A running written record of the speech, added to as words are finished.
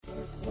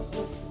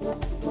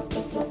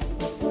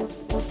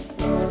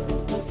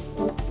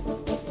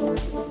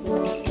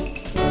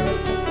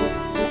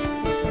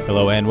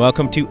Hello and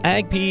welcome to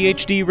Ag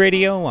PhD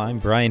Radio. I'm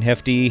Brian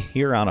Hefty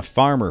here on a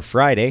Farmer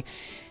Friday.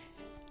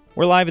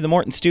 We're live in the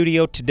Morton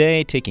studio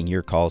today, taking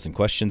your calls and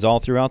questions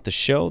all throughout the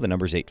show. The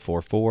number's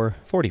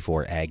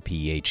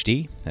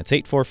 844-44-AG-PhD. That's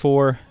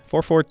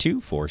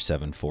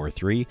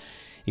 844-442-4743.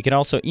 You can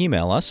also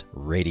email us,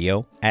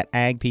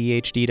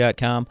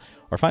 radio@agphd.com,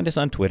 or find us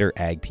on Twitter,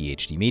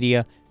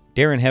 AgPhDmedia,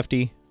 Darren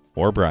Hefty,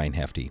 or Brian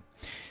Hefty.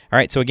 All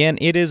right, so again,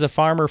 it is a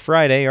Farmer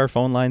Friday. Our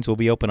phone lines will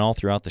be open all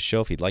throughout the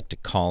show. If you'd like to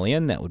call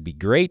in, that would be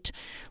great.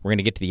 We're going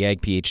to get to the Ag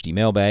PhD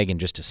mailbag in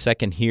just a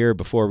second here.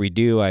 Before we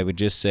do, I would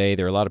just say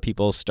there are a lot of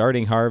people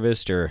starting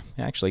harvest, or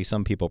actually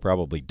some people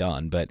probably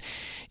done. But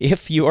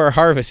if you are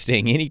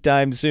harvesting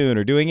anytime soon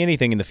or doing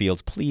anything in the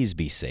fields, please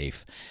be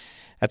safe.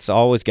 That's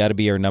always got to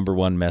be our number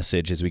one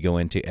message as we go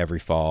into every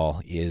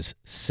fall is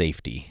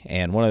safety.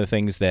 And one of the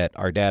things that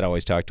our dad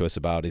always talked to us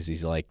about is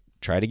he's like,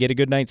 try to get a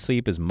good night's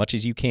sleep as much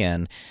as you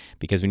can,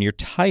 because when you're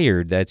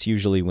tired, that's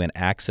usually when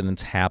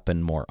accidents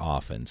happen more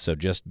often. So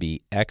just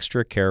be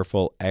extra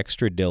careful,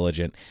 extra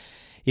diligent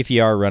if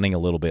you are running a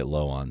little bit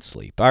low on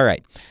sleep. All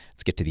right,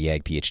 let's get to the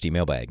Ag PhD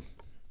mailbag.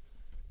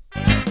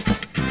 It's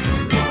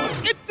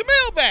the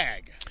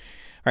mailbag.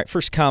 All right,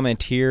 first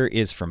comment here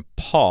is from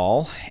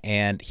Paul,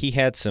 and he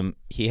had an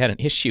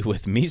issue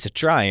with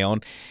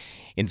mesotrione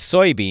in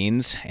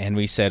soybeans, and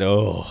we said,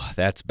 oh,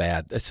 that's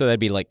bad. So that'd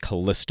be like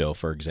Callisto,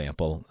 for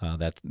example.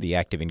 That's the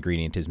active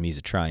ingredient is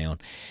mesotrione.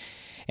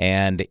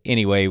 And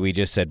anyway, we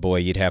just said, boy,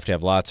 you'd have to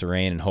have lots of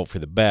rain and hope for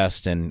the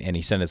best. And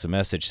he sent us a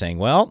message saying,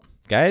 well,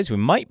 guys, we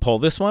might pull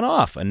this one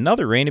off.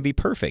 Another rain would be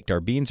perfect. Our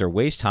beans are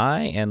waist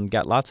high and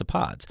got lots of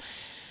pods.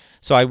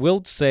 So I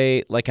will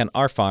say, like on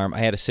our farm, I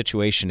had a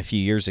situation a few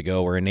years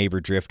ago where a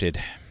neighbor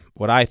drifted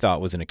what I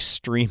thought was an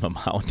extreme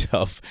amount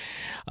of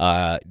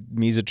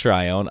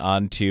mesotrione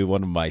onto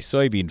one of my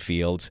soybean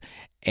fields.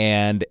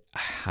 And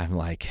I'm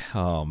like,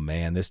 oh,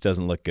 man, this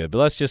doesn't look good. But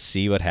let's just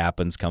see what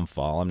happens come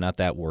fall. I'm not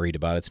that worried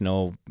about it. It's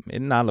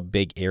not a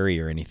big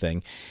area or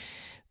anything.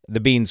 The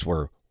beans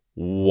were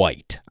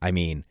white. I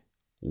mean,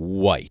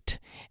 white.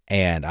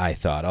 And I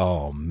thought,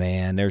 oh,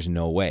 man, there's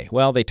no way.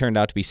 Well, they turned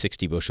out to be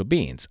 60 bushel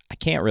beans. I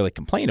can't really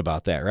complain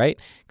about that, right?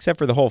 Except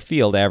for the whole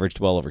field averaged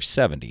well over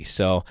 70.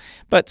 So,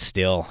 but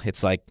still,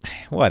 it's like,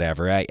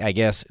 whatever. I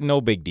guess no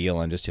big deal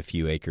on just a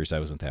few acres. I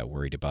wasn't that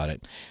worried about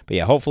it. But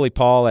yeah, hopefully,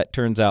 Paul, that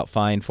turns out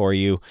fine for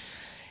you.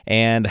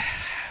 And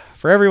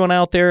for everyone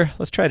out there,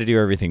 let's try to do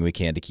everything we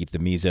can to keep the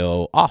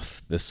meso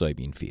off the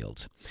soybean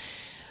fields.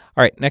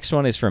 All right, next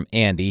one is from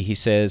Andy. He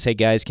says, hey,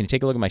 guys, can you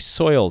take a look at my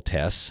soil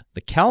tests? The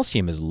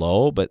calcium is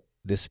low, but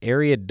this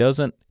area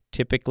doesn't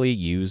typically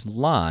use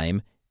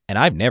lime, and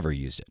I've never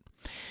used it.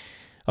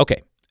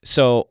 Okay,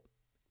 so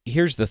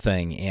here's the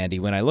thing, Andy.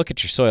 When I look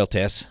at your soil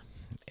tests,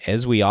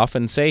 as we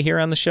often say here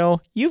on the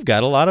show, you've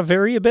got a lot of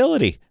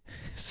variability.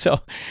 So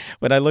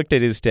when I looked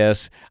at his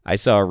tests, I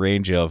saw a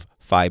range of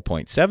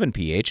 5.7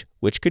 pH,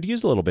 which could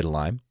use a little bit of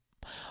lime,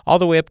 all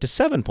the way up to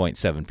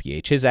 7.7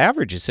 pH. His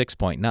average is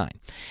 6.9.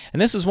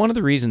 And this is one of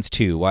the reasons,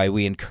 too, why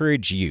we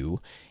encourage you,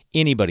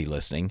 anybody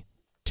listening,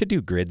 to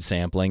do grid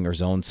sampling or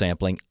zone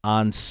sampling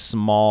on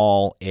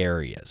small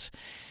areas.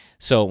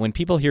 So when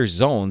people hear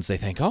zones, they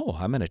think, oh,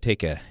 I'm going to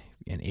take an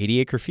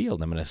 80-acre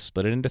field. I'm going to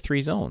split it into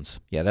 3 zones.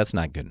 Yeah, that's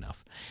not good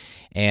enough.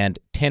 And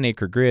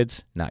 10-acre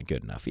grids, not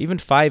good enough. Even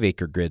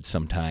 5-acre grids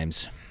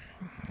sometimes,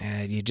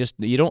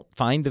 you don't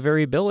find the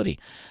variability.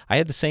 I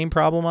had the same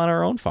problem on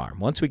our own farm.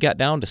 Once we got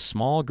down to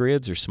small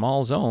grids or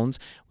small zones,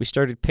 we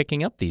started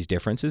picking up these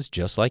differences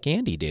just like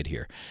Andy did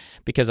here.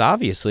 Because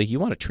obviously you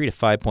want to treat a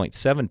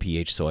 5.7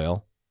 pH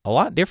soil a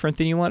lot different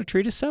than you want to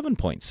treat a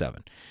 7.7.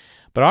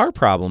 But our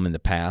problem in the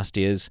past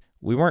is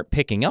we weren't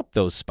picking up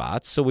those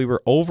spots, so we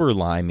were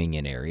over-liming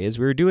in areas.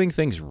 We were doing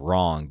things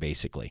wrong,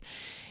 basically.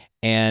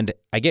 And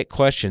I get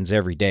questions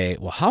every day,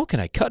 well, how can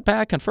I cut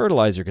back on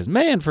fertilizer? Because,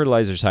 man,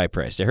 fertilizer's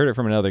high-priced. I heard it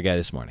from another guy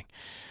this morning.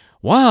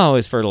 Wow,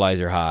 is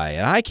fertilizer high?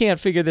 And I can't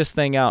figure this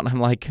thing out. And I'm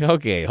like,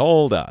 okay,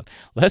 hold on.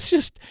 Let's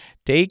just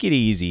take it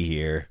easy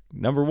here.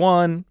 Number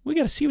one, we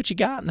got to see what you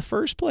got in the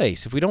first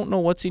place. If we don't know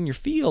what's in your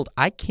field,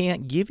 I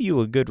can't give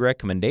you a good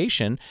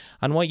recommendation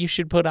on what you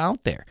should put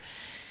out there.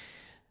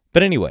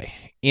 But anyway,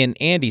 in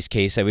Andy's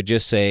case, I would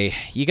just say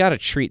you got to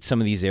treat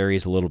some of these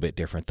areas a little bit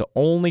different. The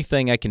only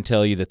thing I can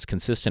tell you that's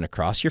consistent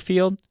across your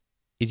field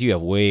is you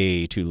have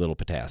way too little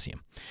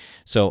potassium.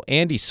 So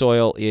Andy's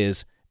soil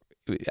is,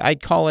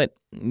 I'd call it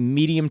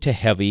medium to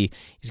heavy.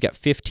 He's got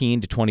 15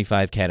 to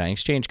 25 cation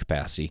exchange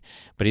capacity,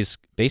 but his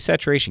base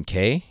saturation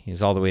K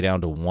is all the way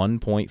down to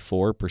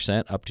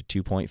 1.4% up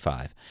to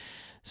 2.5.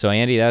 So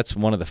Andy, that's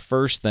one of the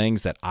first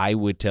things that I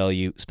would tell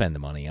you spend the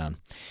money on.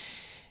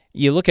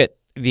 You look at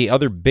the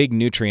other big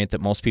nutrient that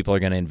most people are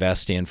going to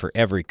invest in for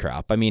every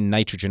crop. I mean,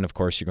 nitrogen, of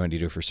course, you're going to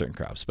do for certain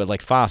crops, but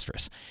like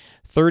phosphorus,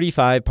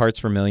 35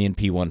 parts per million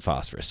P1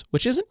 phosphorus,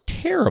 which isn't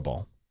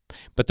terrible,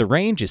 but the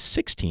range is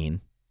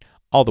 16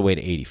 all the way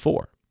to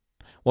 84.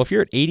 Well, if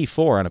you're at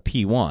 84 on a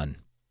P1,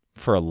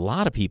 for a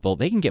lot of people,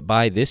 they can get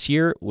by this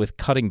year with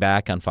cutting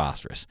back on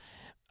phosphorus.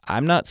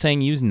 I'm not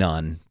saying use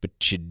none,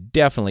 but you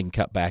definitely can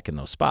cut back in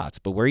those spots.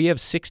 But where you have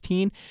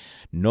 16,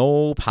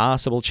 no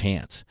possible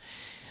chance.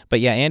 But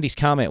yeah, Andy's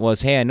comment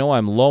was, hey, I know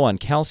I'm low on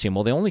calcium.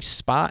 Well, the only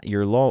spots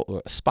you're low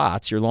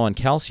on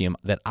calcium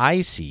that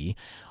I see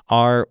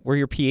are where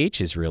your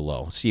pH is real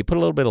low. So you put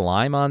a little bit of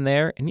lime on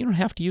there, and you don't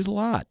have to use a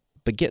lot,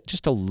 but get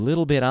just a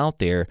little bit out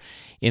there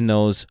in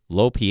those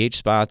low pH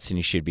spots, and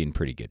you should be in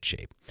pretty good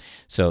shape.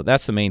 So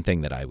that's the main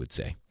thing that I would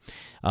say.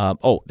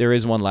 There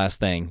is one last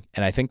thing,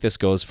 and I think this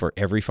goes for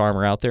every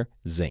farmer out there,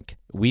 zinc.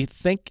 We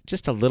think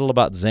just a little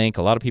about zinc.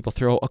 A lot of people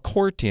throw a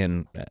quart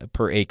in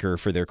per acre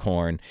for their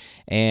corn,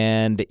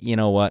 and you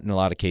know what? In a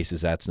lot of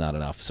cases, that's not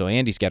enough. So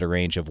Andy's got a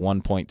range of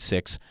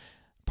 1.6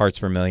 parts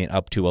per million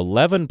up to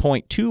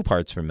 11.2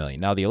 parts per million.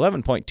 Now, the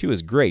 11.2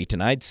 is great,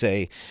 and I'd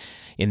say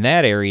in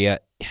that area,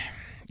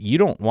 you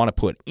don't want to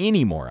put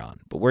any more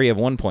on. But where you have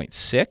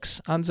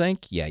 1.6 on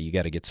zinc, yeah, you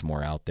got to get some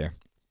more out there.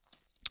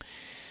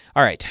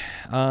 All right,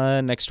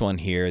 next one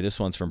here. This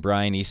one's from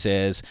Brian. He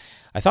says,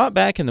 I thought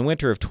back in the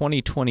winter of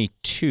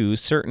 2022,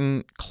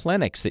 certain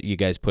clinics that you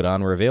guys put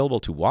on were available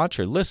to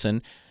watch or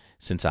listen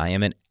since I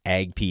am an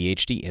Ag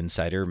PhD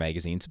Insider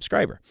magazine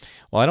subscriber.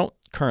 Well, I don't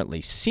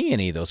currently see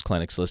any of those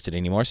clinics listed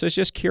anymore, so I was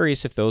just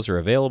curious if those are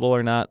available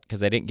or not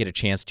because I didn't get a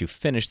chance to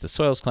finish the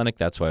soils clinic.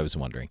 That's why I was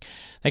wondering.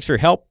 Thanks for your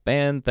help,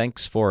 and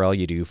thanks for all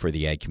you do for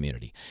the ag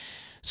community.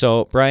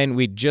 So, Brian,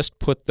 we just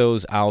put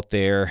those out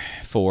there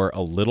for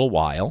a little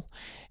while.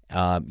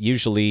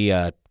 Usually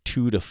a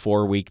 2 to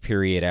 4 week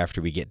period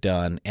after we get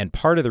done. And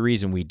part of the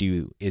reason we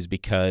do is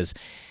because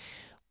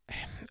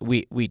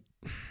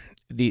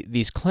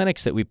these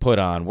clinics that we put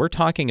on, we're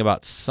talking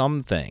about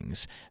some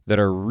things that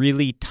are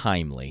really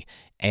timely.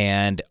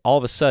 And all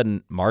of a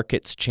sudden,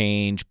 markets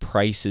change,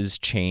 prices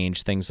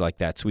change, things like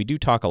that. So we do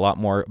talk a lot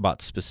more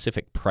about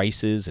specific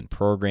prices and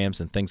programs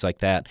and things like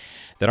that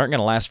aren't going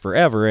to last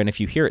forever. And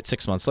if you hear it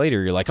 6 months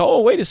later, you're like,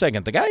 oh, wait a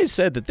second, the guy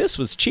said that this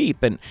was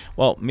cheap. And,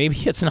 well, maybe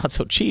it's not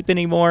so cheap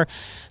anymore.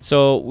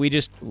 So we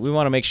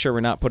want to make sure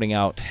we're not putting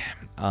out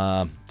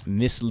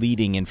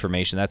misleading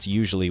information. That's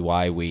usually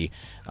why we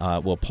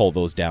will pull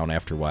those down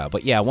after a while.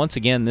 But yeah, once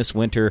again, this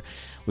winter,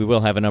 we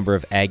will have a number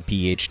of Ag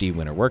PhD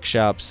winter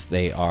workshops.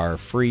 They are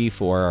free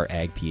for our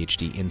Ag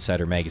PhD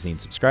Insider magazine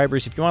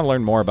subscribers. If you want to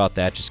learn more about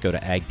that, just go to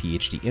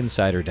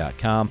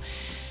agphdinsider.com.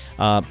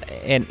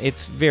 And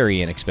it's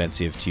very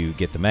inexpensive to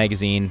get the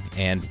magazine,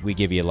 and we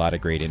give you a lot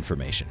of great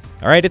information.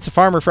 All right, it's a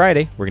Farmer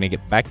Friday. We're going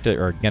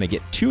to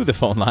get to the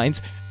phone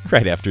lines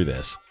right after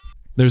this.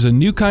 There's a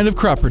new kind of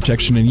crop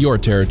protection in your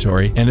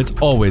territory, and it's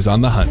always on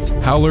the hunt.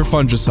 Howler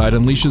fungicide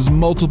unleashes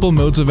multiple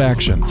modes of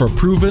action for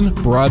proven,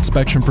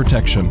 broad-spectrum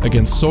protection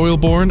against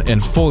soil-borne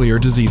and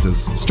foliar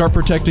diseases. Start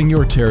protecting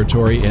your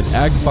territory at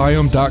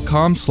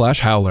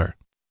agbiome.com/howler.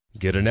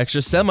 Get an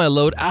extra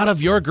semi-load out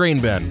of your grain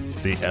bin.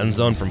 The End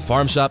Zone from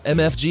Farm Shop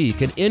MFG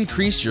can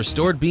increase your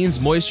stored beans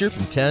moisture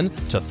from 10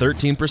 to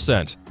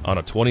 13%. On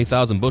a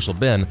 20,000 bushel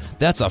bin,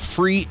 that's a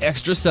free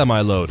extra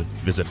semi-load.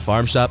 Visit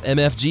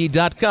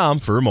farmshopmfg.com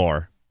for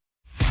more.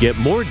 Get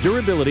more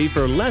durability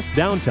for less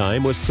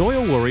downtime with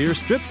Soil Warrior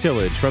Strip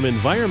Tillage from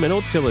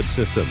Environmental Tillage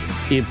Systems.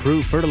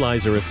 Improve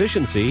fertilizer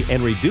efficiency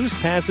and reduce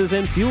passes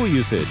and fuel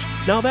usage.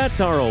 Now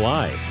that's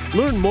ROI.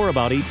 Learn more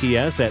about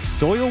ETS at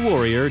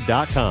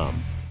soilwarrior.com.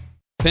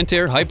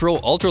 Pentair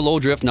Hypro Ultra Low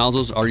Drift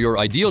nozzles are your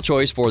ideal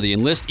choice for the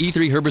Enlist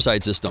E3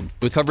 herbicide system.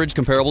 With coverage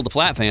comparable to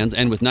flat fans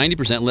and with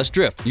 90% less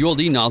drift,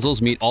 ULD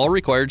nozzles meet all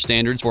required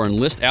standards for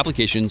Enlist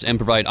applications and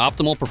provide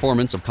optimal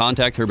performance of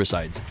contact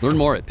herbicides. Learn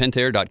more at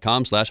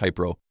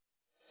pentair.com/hypro.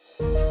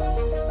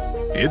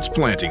 It's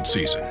planting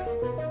season.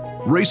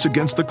 Race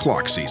against the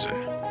clock season.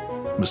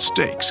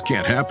 Mistakes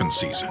can't happen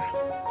season.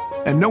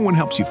 And no one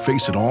helps you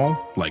face it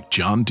all like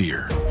John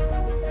Deere.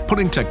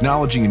 Putting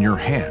technology in your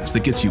hands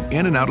that gets you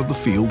in and out of the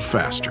field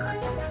faster,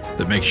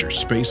 that makes your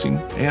spacing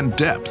and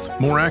depth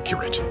more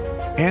accurate,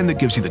 and that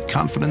gives you the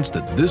confidence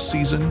that this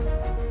season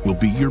will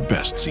be your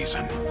best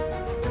season.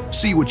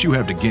 See what you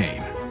have to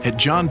gain at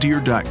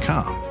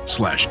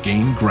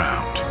johndeere.com/gain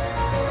ground.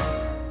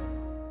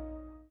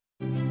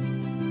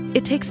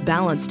 It takes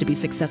balance to be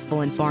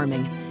successful in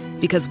farming,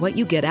 because what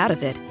you get out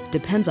of it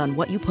depends on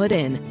what you put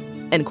in,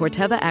 and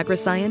Corteva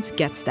Agriscience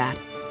gets that.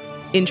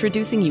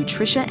 Introducing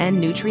Utrisha N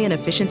Nutrient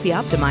Efficiency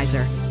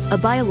Optimizer, a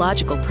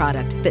biological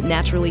product that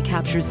naturally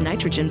captures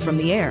nitrogen from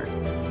the air.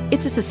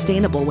 It's a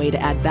sustainable way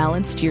to add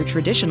balance to your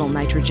traditional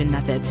nitrogen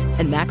methods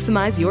and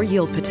maximize your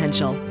yield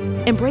potential.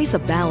 Embrace a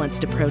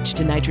balanced approach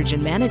to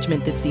nitrogen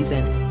management this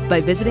season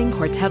by visiting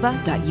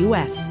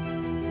corteva.us.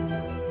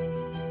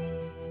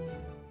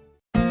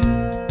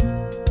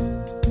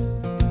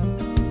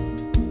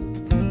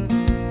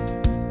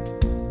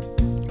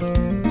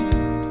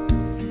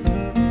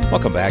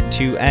 Welcome back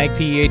to Ag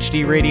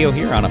PhD Radio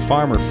here on a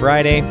Farmer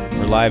Friday.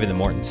 We're live in the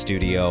Morton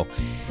studio,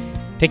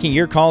 taking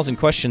your calls and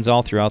questions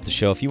all throughout the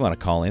show. If you want to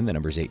call in, the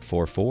number's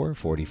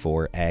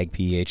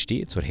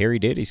 844-44-AG-PHD. It's what Harry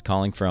did. He's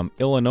calling from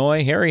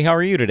Illinois. Harry, how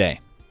are you today?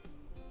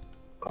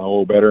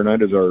 Oh, better than I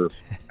deserve.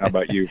 How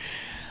about you?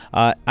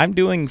 I'm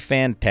doing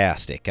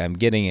fantastic. I'm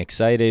getting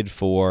excited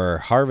for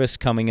harvest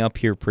coming up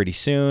here pretty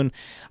soon.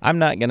 I'm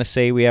not going to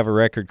say we have a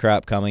record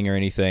crop coming or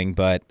anything,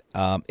 but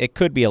it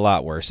could be a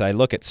lot worse. I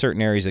look at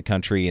certain areas of the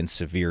country in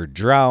severe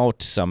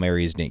drought. Some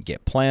areas didn't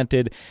get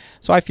planted.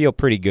 So I feel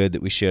pretty good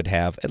that we should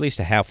have at least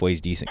a halfway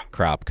decent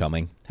crop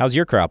coming. How's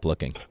your crop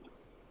looking?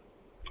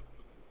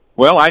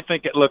 Well, I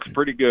think it looks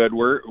pretty good.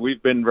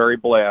 We've been very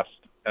blessed.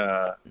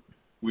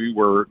 We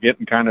were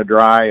getting kind of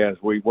dry as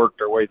we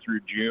worked our way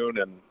through June,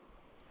 and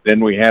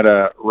then we had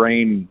a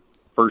rain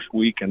first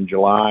week in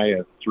July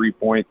at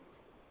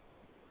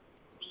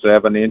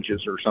 3.7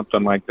 inches or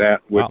something like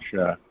that, which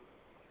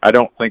I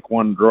don't think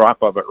one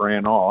drop of it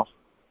ran off.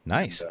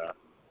 Nice. And,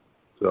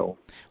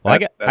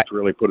 that's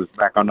really put us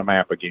back on the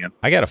map again.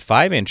 I got a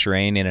 5-inch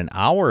rain in an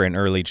hour in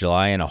early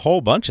July, and a whole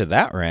bunch of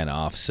that ran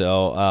off.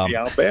 So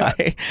yeah, I'll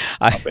bet.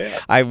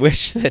 I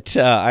wish that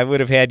I would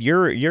have had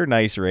your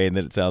nice rain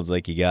that it sounds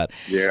like you got.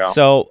 Yeah.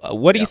 So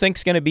what do you think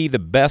is going to be the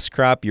best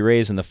crop you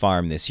raise in the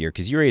farm this year?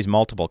 Because you raise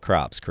multiple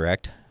crops,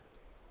 correct?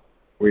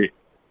 We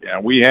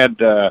had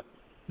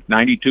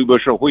 92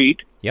 bushel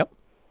wheat. Yep.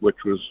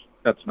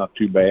 That's not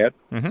too bad.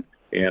 Mm-hmm.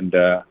 And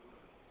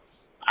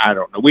I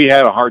don't know. We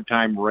had a hard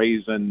time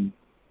raising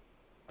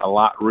a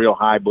lot real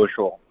high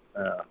bushel,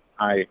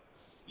 high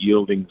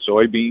yielding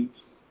soybeans.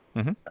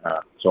 Mm-hmm.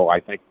 So I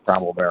think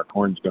probably our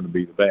corn's going to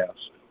be the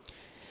best.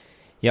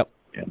 Yep.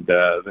 And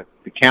the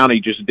county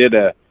just did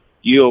a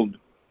yield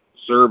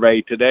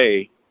survey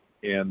today,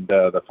 and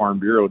the Farm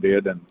Bureau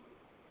did, and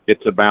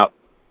it's about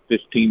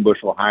 15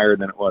 bushel higher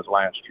than it was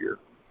last year.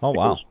 Oh,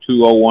 wow. It was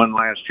 201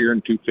 last year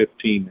and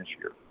 215 this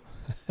year.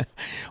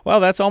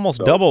 Well, that's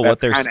almost double what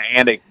they're kind of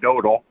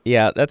anecdotal.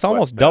 Yeah, that's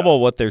almost double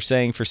what they're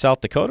saying for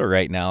South Dakota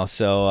right now.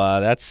 So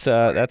that's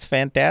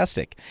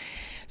fantastic.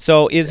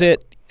 So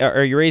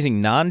are you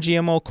raising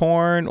non-GMO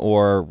corn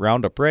or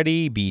Roundup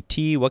Ready,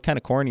 BT? What kind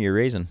of corn are you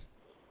raising?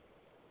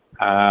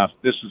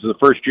 This is the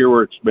first year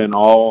where it's been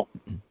all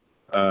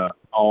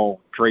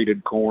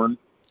traded corn.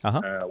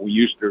 Uh-huh. We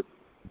used to,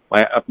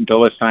 up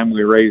until this time,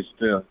 we raised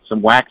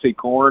some waxy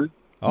corn,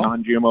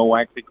 non-GMO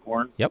waxy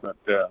corn. Yep. But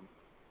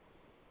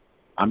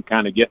I'm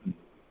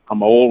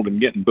old and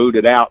getting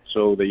booted out,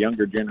 so the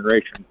younger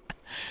generation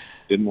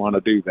didn't want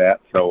to do that.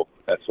 So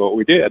that's what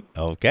we did.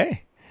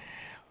 Okay.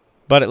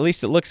 But at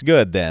least it looks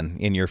good then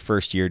in your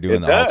first year doing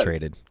the all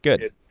traded.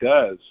 Good. It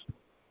does.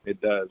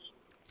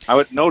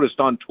 I noticed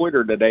on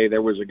Twitter today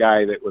there was a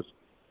guy that was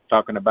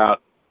talking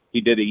about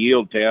he did a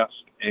yield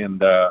test,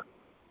 and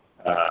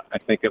I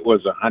think it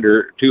was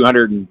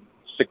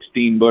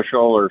 216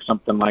 bushel or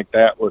something like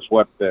that was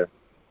what the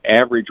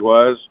average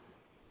was.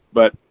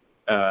 But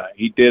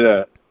he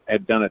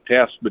had done a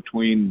test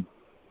between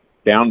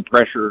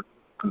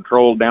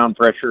controlled down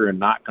pressure and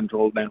not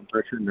controlled down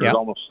pressure, and there's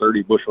almost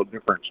 30 bushel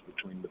difference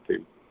between the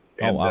two.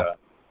 And, wow.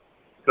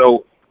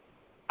 So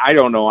I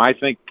don't know. I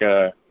think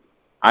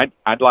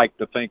I'd like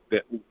to think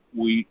that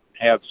we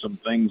have some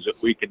things that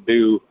we can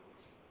do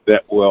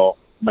that will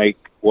make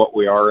what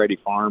we already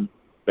farm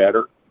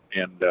better.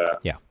 And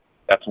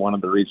that's one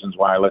of the reasons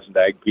why I listen to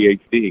Ag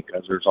PhD,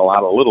 because there's a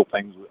lot of little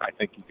things I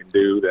think you can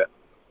do that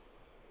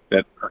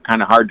are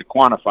kind of hard to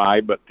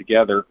quantify, but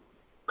together,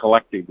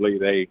 collectively,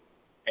 they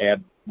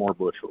add more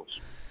bushels.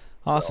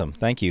 Awesome.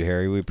 Thank you,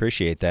 Harry. We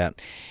appreciate that.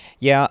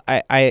 Yeah,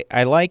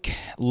 I like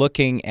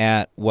looking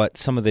at what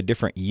some of the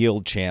different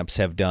yield champs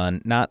have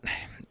done.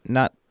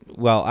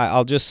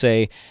 I'll just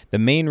say the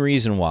main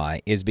reason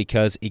why is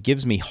because it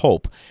gives me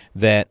hope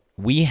that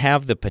we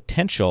have the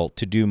potential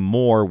to do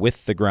more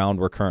with the ground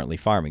we're currently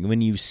farming.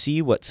 When you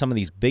see what some of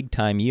these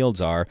big-time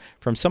yields are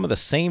from some of the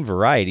same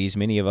varieties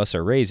many of us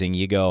are raising,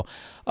 you go,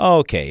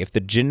 okay, if the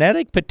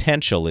genetic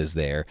potential is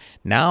there,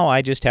 now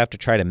I just have to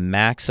try to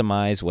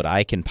maximize what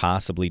I can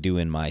possibly do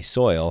in my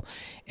soil.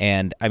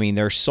 And, I mean,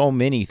 there's so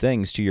many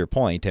things to your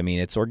point. I mean,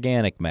 it's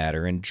organic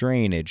matter and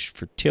drainage,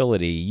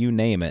 fertility, you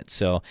name it.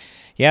 So,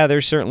 yeah,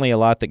 there's certainly a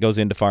lot that goes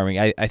into farming.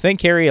 I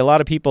think, Harry, a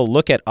lot of people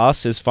look at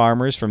us as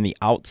farmers from the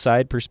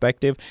outside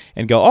perspective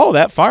and go, oh,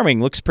 that farming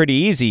looks pretty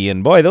easy,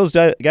 and boy, those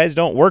guys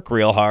don't work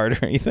real hard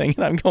or anything.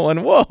 And I'm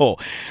going, whoa,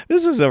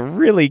 this is a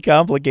really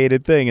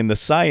complicated thing, and the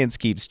science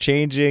keeps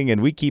changing,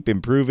 and we keep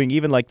improving.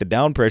 Even like the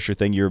down pressure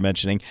thing you were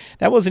mentioning,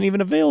 that wasn't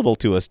even available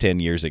to us 10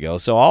 years ago.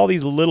 So all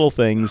these little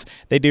things,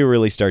 they do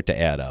really start to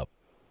add up.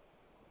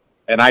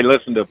 And I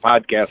listened to a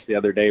podcast the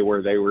other day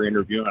where they were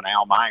interviewing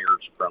Al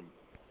Myers from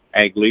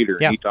Ag Leader,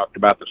 and he talked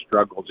about the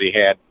struggles he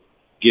had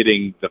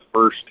getting the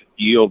first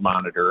yield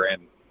monitor.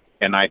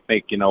 And I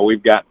think,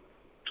 we've got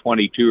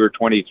 22 or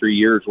 23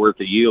 years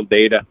worth of yield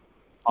data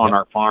on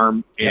our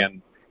farm.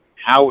 And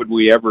how would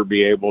we ever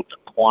be able to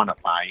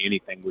quantify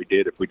anything we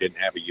did if we didn't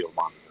have a yield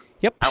monitor?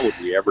 Yep. How would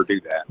we ever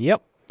do that?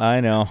 Yep. I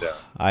know.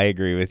 I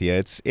agree with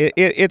you.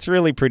 It's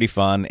really pretty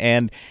fun.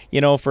 And,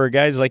 for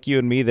guys like you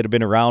and me that have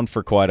been around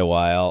for quite a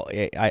while,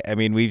 I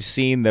mean, we've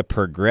seen the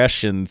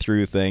progression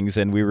through things,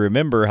 and we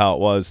remember how it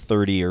was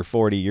 30 or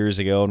 40 years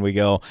ago, and we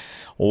go,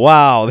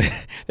 wow,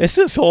 this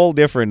is whole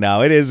different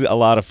now. It is a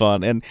lot of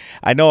fun. And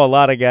I know a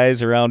lot of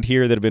guys around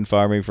here that have been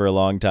farming for a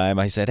long time.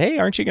 I said, hey,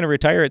 aren't you going to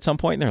retire at some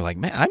point? And they're like,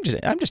 man,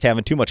 I'm just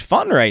having too much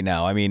fun right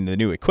now. I mean, the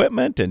new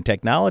equipment and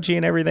technology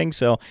and everything.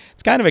 So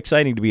it's kind of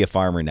exciting to be a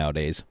farmer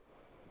nowadays.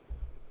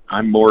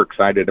 I'm more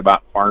excited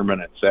about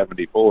farming at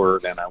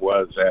 74 than I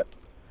was at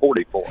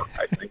 44,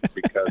 I think,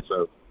 because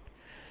of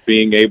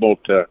being able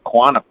to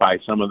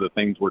quantify some of the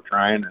things we're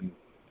trying. And,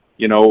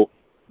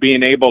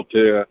 being able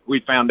to, we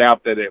found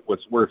out that it was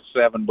worth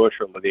 7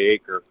 bushel of the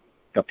acre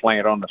to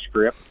plant on the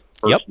strip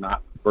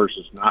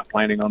versus not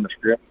planting on the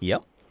strip.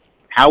 Yep.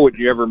 How would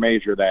you ever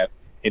measure that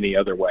any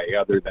other way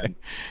other than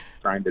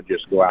trying to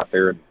just go out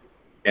there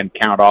and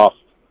count off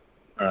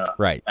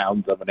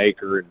thousands of an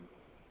acre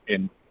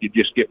and you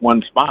just get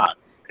one spot?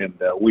 And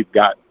we've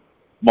got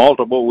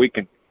multiple. We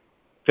can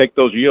take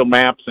those yield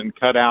maps and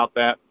cut out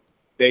that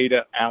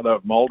data out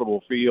of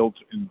multiple fields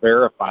and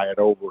verify it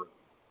over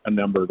a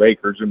number of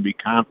acres and be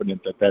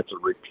confident that that's a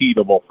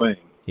repeatable thing.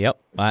 Yep,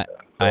 I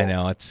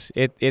know.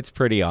 It's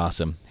pretty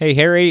awesome. Hey,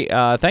 Harry,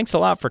 thanks a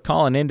lot for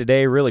calling in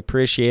today. Really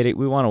appreciate it.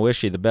 We want to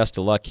wish you the best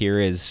of luck here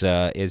as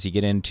you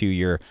get into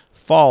your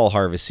fall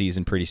harvest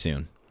season pretty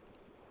soon.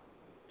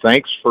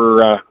 Thanks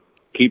for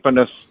keeping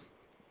us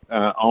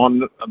on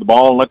the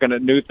ball and looking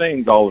at new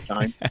things all the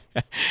time.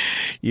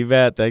 You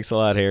bet. Thanks a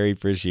lot, Harry.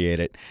 Appreciate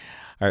it.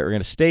 All right, we're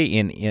going to stay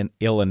in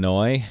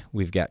Illinois.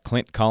 We've got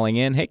Clint calling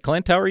in. Hey,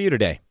 Clint, how are you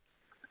today?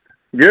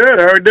 Good.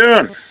 How are you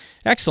doing?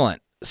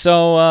 Excellent.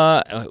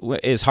 So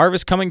is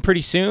harvest coming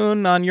pretty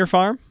soon on your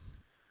farm?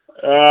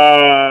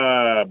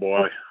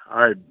 Boy,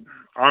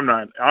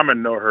 I'm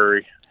in no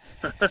hurry.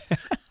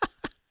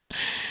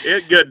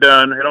 It get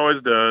done. It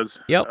always does.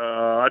 Yep.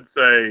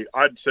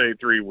 I'd say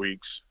 3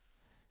 weeks.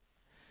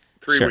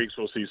 3 Sure. weeks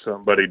we'll see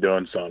somebody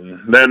doing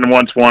something. Then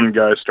once one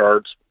guy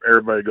starts,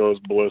 everybody goes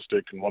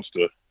ballistic and wants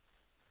to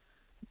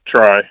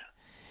try.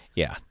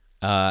 Yeah.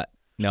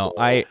 No,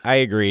 I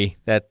agree.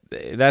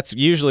 That's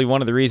usually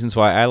one of the reasons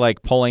why I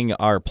like pulling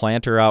our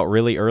planter out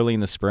really early in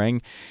the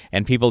spring,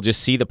 and people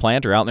just see the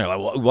planter out and they're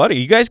like, "What are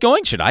you guys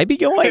going? Should I be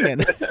going?"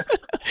 And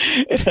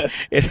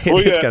it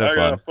is kind of fun.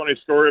 I got a funny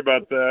story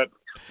about that.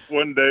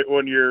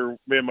 One year,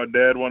 me and my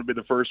dad wanted to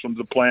be the first ones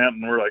to plant,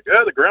 and we're like,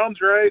 "Yeah, the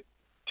ground's right,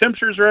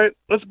 temperature's right.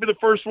 Let's be the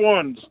first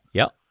ones."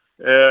 Yep.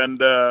 And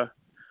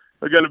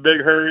we got in a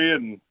big hurry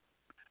and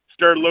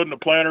started loading the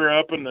planter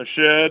up in the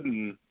shed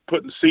and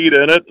putting seed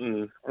in it,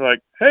 and we're like,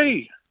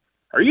 "Hey,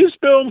 are you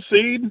spilling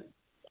seed?"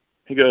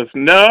 He goes,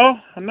 "No,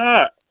 I'm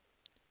not."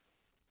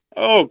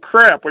 "Oh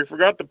crap, we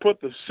forgot to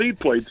put the seed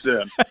plates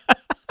in."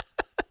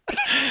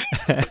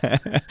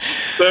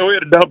 So we had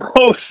to dump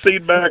all the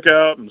seed back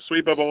out and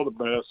sweep up all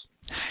the mess.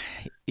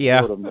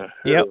 Yeah.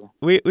 Yep.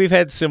 We've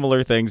had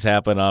similar things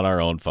happen on our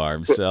own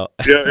farm. So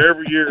yeah,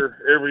 every year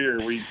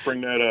we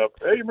bring that up.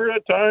 Hey, you remember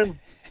that time?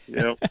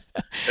 Yep.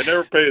 It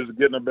never pays to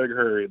get in a big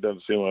hurry, it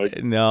doesn't seem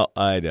like. No,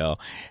 I know.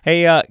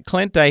 Hey,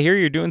 Clint, I hear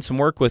you're doing some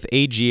work with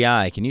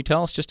AGI. Can you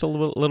tell us just a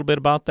little bit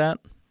about that?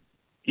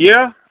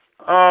 Yeah.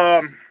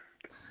 Well,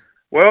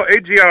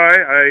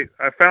 AGI,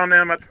 I found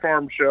them at the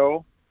farm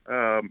show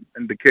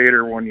in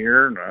Decatur one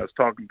year, and I was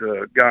talking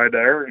to a guy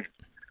there,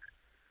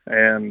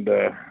 and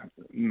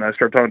I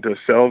started talking to a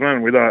salesman,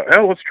 and we thought,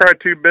 hell, let's try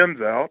 2 bins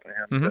out,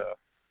 and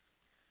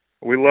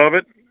we love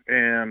it,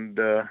 and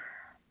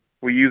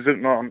we use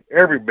it on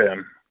every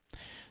bin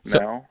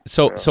now.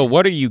 So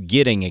what are you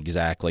getting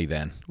exactly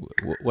then?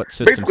 What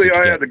systems basically, did you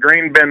I get? have the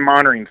grain bin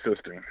monitoring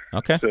system.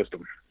 Okay.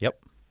 Yep.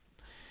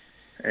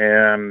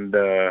 And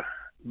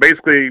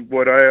basically,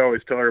 what I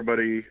always tell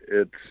everybody,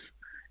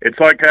 it's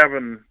like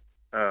having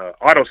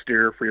auto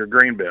steer for your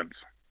grain bins.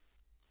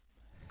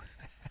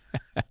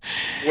 The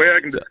way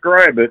I can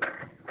describe it,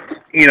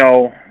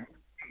 I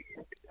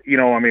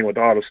mean, with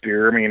auto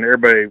steer, I mean,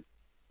 everybody,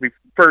 the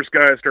first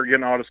guys start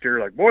getting auto steer,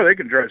 like, boy, they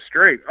can drive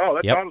straight. Oh,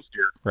 that's auto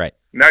steer. Right.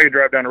 Now you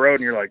drive down the road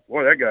and you're like,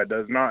 boy, that guy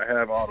does not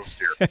have auto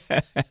steer.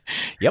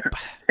 Yep.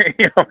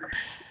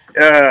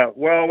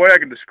 Well, the way I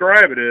can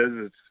describe it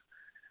is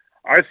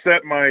I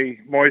set my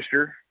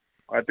moisture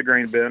at the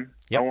grain bin.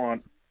 Yep. I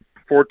want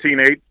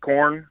 14.8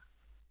 corn,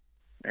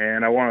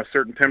 and I want a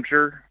certain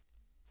temperature.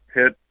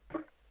 Hit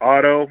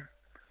auto,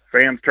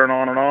 fans turn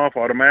on and off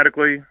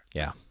automatically.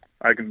 Yeah.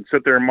 I can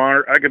sit there and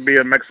monitor. I could be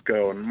in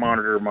Mexico and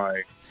monitor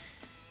my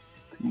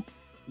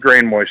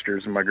grain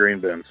moistures in my grain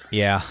bins.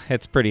 Yeah,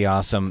 it's pretty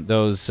awesome.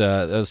 Those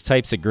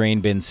types of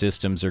grain bin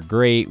systems are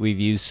great. We've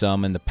used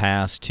some in the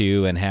past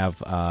too, and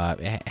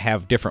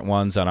have different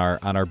ones on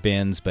our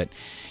bins. But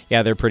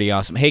yeah, they're pretty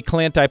awesome. Hey,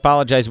 Clint, I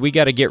apologize. We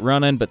got to get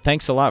running, but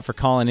thanks a lot for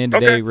calling in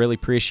today. Okay. Really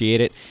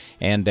appreciate it,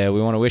 and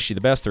we want to wish you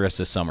the best the rest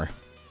of the summer.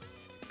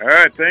 All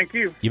right, thank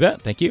you. You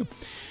bet. Thank you. All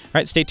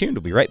right, stay tuned.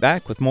 We'll be right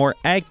back with more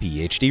Ag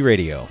PhD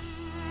Radio.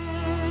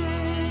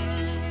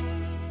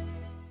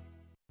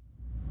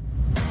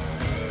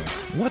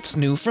 What's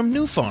new from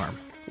New Farm?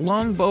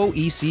 Longbow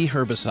EC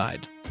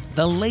Herbicide,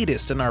 the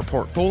latest in our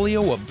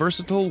portfolio of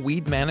versatile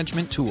weed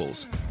management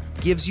tools,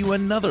 gives you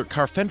another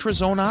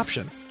carfentrazone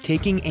option,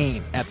 taking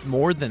aim at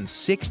more than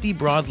 60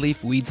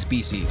 broadleaf weed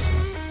species.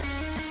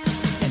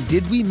 And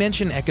did we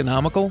mention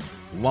economical?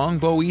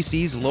 Longbow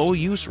EC's low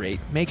use rate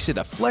makes it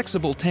a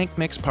flexible tank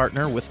mix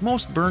partner with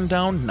most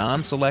burn-down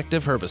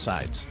non-selective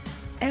herbicides.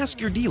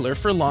 Ask your dealer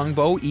for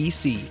Longbow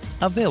EC,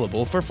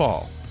 available for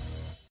fall.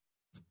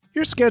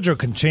 Your schedule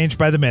can change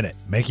by the minute,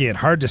 making it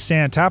hard to stay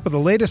on top of the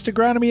latest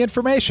agronomy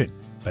information.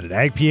 But at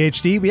Ag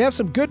PhD, we have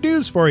some good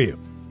news for you.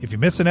 If you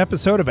miss an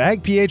episode of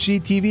Ag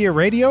PhD TV or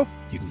radio,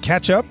 you can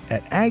catch up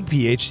at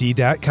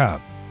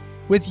agphd.com.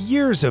 With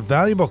years of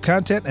valuable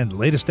content and the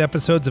latest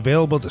episodes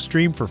available to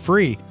stream for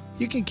free,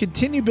 you can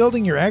continue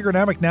building your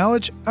agronomic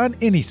knowledge on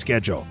any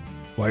schedule.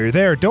 While you're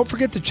there, don't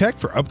forget to check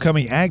for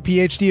upcoming Ag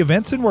PhD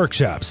events and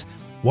workshops.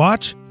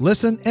 Watch,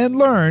 listen, and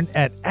learn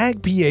at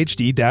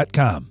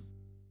agphd.com.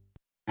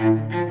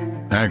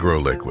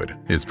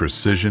 AgroLiquid is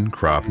precision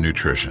crop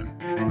nutrition.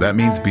 That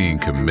means being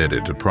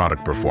committed to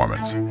product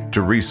performance,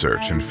 to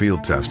research and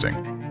field testing,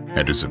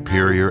 and to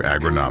superior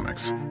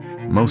agronomics.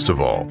 Most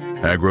of all,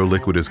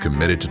 AgroLiquid is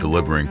committed to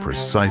delivering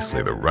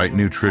precisely the right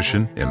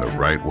nutrition in the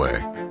right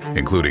way,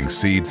 including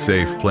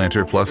seed-safe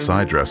planter plus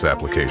side dress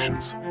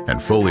applications and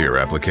foliar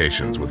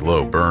applications with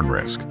low burn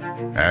risk.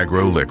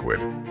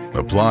 AgroLiquid.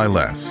 Apply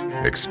less,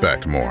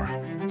 expect more.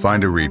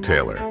 Find a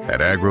retailer at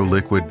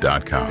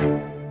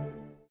agroliquid.com.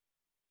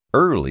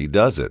 Early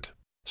does it.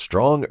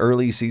 Strong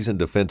early season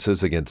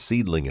defenses against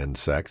seedling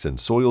insects and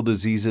soil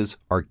diseases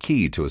are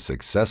key to a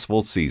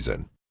successful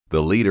season.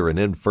 The leader in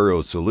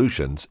in-furrow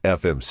solutions,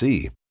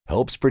 FMC,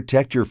 helps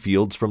protect your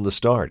fields from the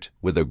start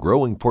with a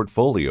growing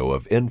portfolio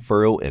of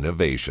in-furrow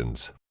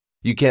innovations.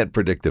 You can't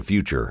predict the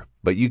future,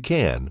 but you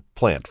can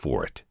plant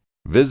for it.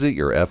 Visit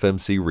your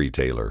FMC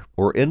retailer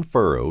or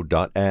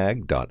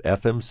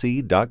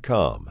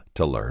infurrow.ag.fmc.com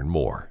to learn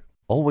more.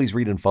 Always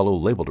read and follow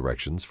label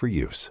directions for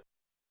use.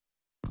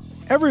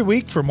 Every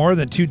week for more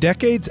than 2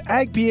 decades,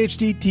 Ag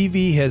PhD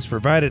TV has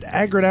provided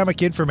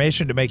agronomic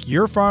information to make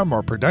your farm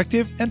more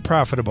productive and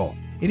profitable.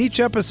 In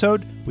each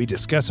episode, we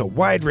discuss a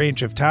wide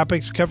range of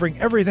topics covering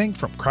everything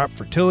from crop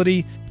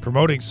fertility,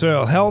 promoting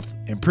soil health,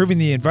 improving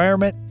the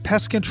environment,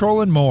 pest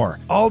control, and more,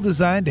 all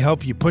designed to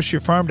help you push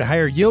your farm to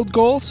higher yield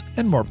goals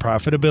and more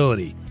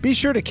profitability. Be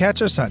sure to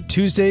catch us on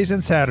Tuesdays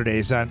and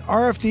Saturdays on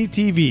RFD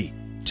TV.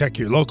 Check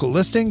your local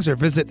listings or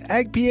visit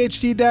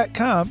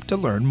agphd.com to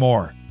learn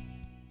more.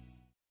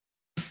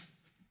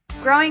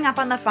 Growing up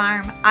on the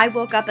farm, I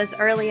woke up as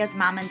early as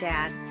Mom and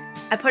Dad.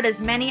 I put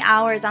as many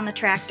hours on the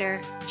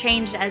tractor,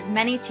 changed as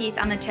many teeth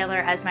on the tiller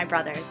as my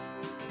brothers.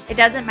 It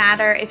doesn't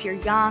matter if you're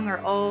young or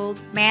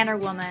old, man or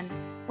woman.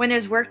 When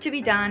there's work to be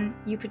done,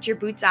 you put your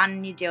boots on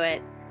and you do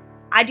it.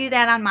 I do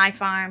that on my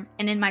farm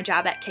and in my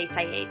job at Case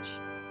IH.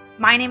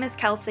 My name is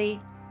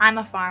Kelsey, I'm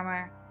a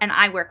farmer, and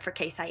I work for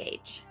Case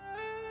IH.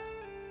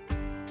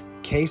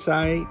 Case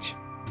IH,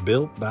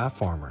 built by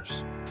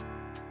farmers.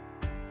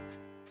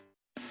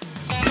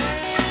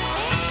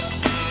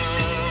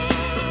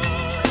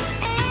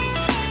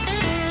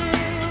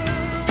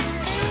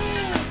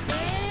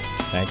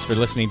 Thanks for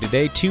listening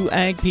today to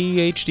Ag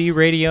PhD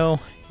Radio.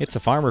 It's a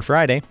Farmer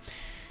Friday,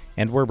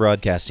 and we're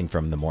broadcasting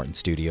from the Morton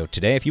studio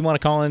today. If you want to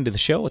call into the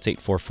show, it's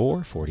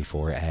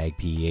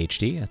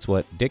 844-44-AG-PHD. That's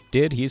what Dick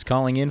did. He's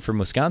calling in from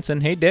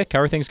Wisconsin. Hey, Dick, how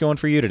are things going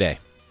for you today?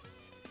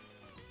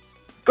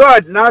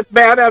 Good, not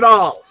bad at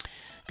all.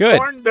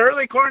 Good. The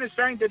early corn is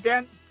starting to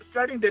dent,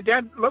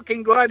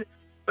 looking good,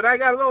 but I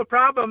got a little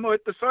problem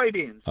with the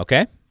soybeans.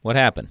 Okay, what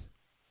happened?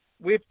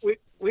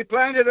 We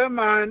planted them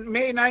on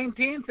May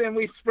 19th, and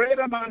we sprayed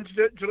them on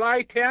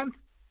July 10th,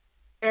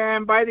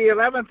 and by the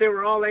 11th, they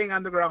were all laying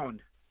on the ground.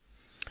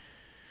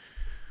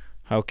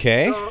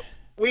 Okay. So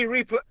we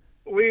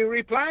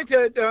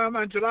replanted them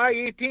on July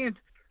 18th.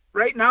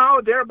 Right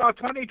now, they're about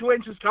 22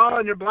 inches tall,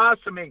 and they're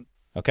blossoming.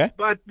 Okay.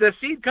 But the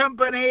seed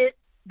company,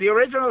 the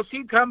original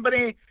seed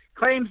company,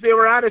 claims they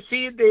were out of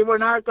seed. They were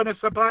not going to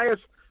supply us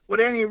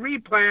with any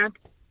replant,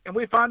 and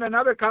we found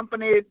another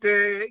company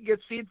to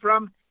get seed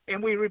from,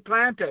 and we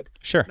replanted.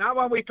 Sure. Now,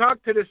 when we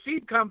talk to the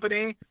seed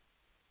company,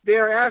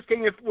 they're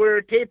asking if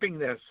we're taping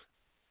this.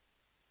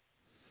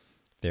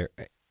 They're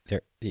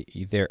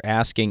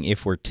asking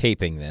if we're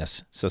taping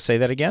this. So say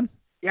that again?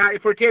 Yeah,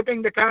 if we're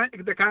taping the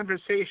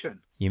conversation.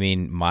 You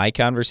mean my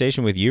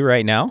conversation with you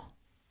right now?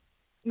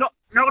 No.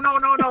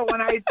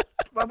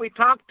 When we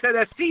talk to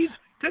the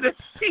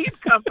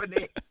seed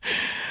company.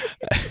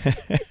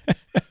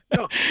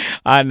 No.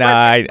 I know.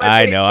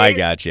 I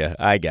got you.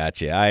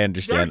 I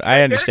understand.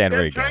 I understand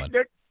where you're going.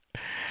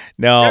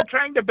 They're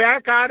trying to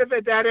back out of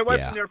it that it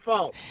wasn't their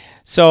fault.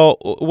 So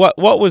what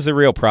was the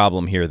real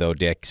problem here, though,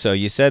 Dick? So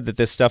you said that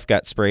this stuff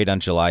got sprayed on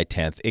July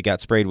 10th. It got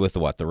sprayed with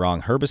what? The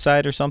wrong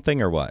herbicide or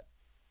something, or what?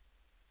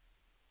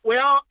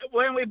 Well,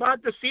 when we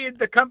bought the seed,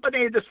 the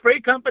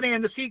spray company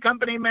and the seed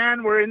company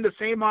man were in the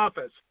same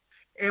office,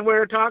 and we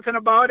were talking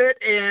about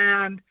it,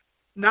 and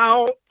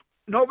now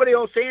nobody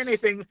will say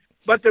anything.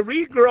 But the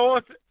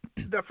regrowth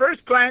the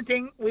first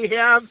planting we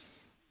have,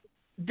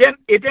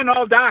 it didn't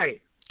all die.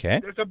 Okay.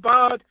 There's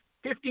about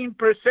 15%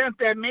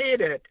 that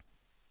made it.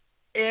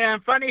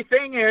 And funny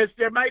thing is,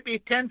 there might be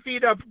 10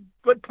 feet of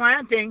good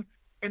planting,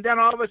 and then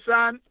all of a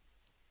sudden,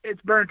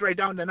 it's burnt right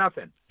down to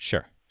nothing.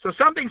 Sure. So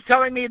something's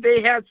telling me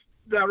they had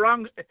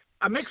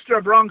a mixture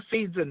of wrong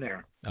seeds in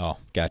there. Oh,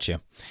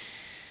 gotcha.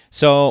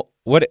 So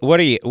what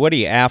are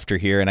you after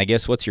here? And I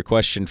guess what's your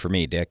question for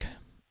me, Dick?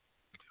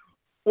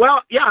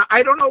 Well, yeah,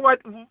 I don't know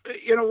what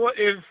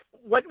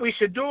we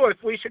should do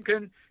if we should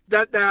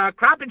the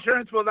crop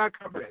insurance will not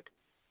cover it.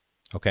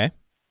 Okay.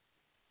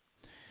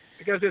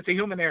 Because it's a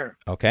human error.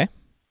 Okay.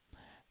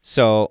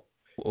 So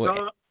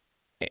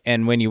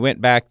and when you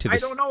went back to the, I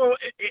don't know.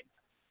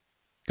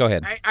 Go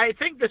ahead. I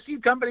think the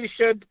seed company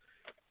should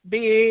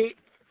be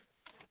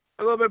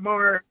a little bit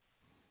more.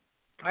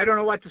 I don't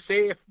know what to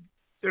say. If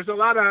there's a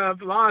lot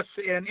of loss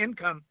in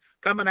income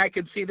coming, I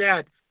can see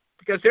that.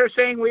 Because they're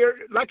saying we're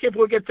lucky if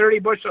we'll get 30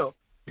 bushel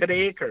to the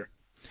acre.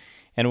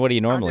 And what do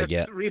you normally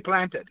get?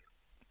 Replanted.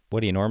 What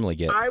do you normally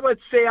get? I would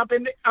say up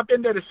into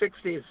the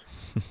 60s.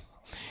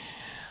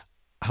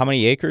 How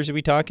many acres are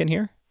we talking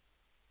here?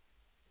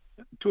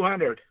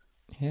 200.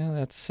 Yeah,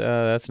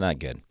 that's not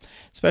good,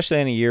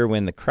 especially in a year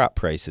when the crop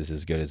price is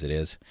as good as it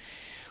is.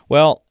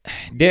 Well,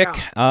 Dick,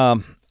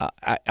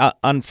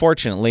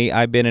 unfortunately,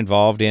 I've been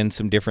involved in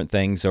some different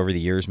things over the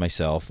years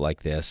myself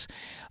like this.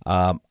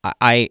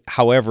 I,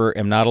 however,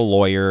 am not a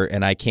lawyer,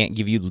 and I can't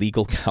give you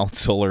legal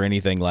counsel or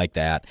anything like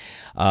that.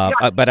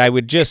 But I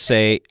would just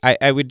say,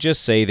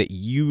 that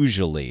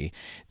usually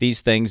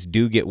these things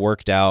do get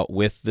worked out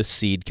with the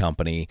seed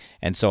company,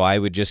 and so I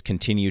would just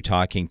continue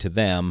talking to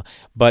them.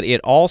 But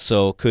it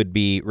also could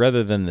be,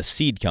 rather than the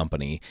seed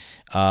company,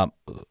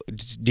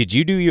 did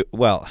you do your?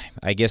 Well,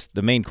 I guess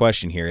the main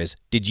question here is: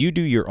 did you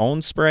do your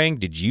own spraying?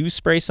 Did you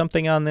spray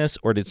something on this,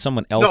 or did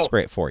someone else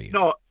spray it for you?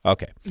 No.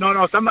 Okay.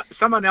 No.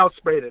 Someone else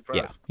sprayed it for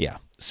us. Yeah.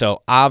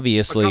 So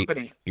obviously,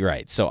 company.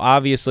 right. So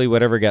obviously,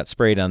 whatever got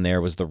sprayed on there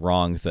was the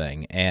wrong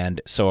thing. And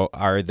so,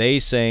 are they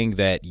saying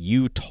that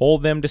you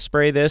told them to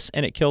spray this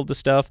and it killed the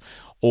stuff,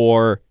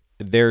 or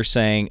they're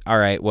saying, all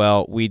right,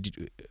 well,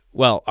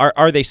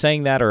 are they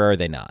saying that or are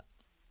they not?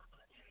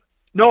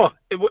 No,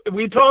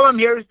 we told them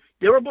here.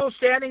 They were both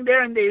standing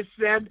there, and they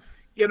said,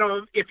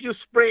 if you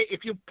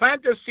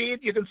plant the seed,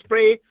 you can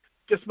spray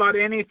just about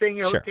anything.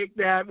 It'll take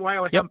that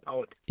wild hemp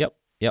out. Yep.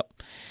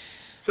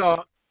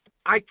 So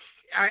I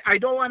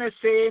don't want to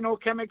say no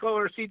chemical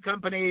or seed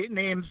company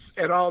names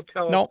at all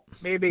till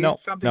maybe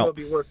something will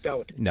be worked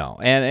out. No,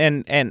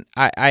 and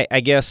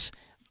I guess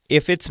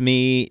if it's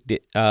me,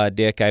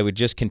 Dick, I would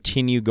just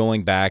continue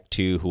going back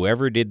to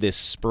whoever did this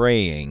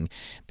spraying,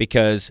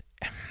 because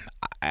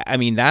I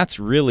mean that's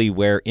really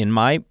where in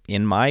my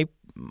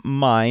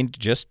mind,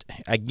 just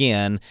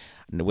again,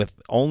 with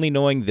only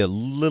knowing the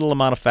little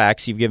amount of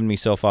facts you've given me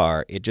so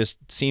far, it just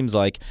seems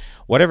like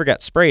whatever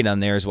got sprayed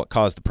on there is what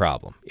caused the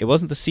problem. It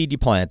wasn't the seed you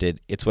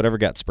planted, it's whatever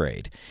got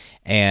sprayed.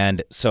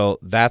 And so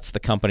that's the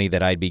company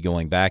that I'd be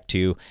going back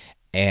to.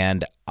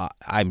 And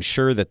I'm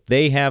sure that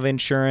they have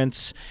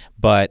insurance,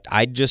 but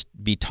I'd just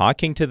be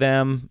talking to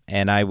them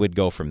and I would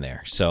go from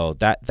there. So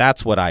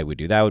that's what I would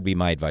do. That would be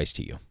my advice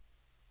to you.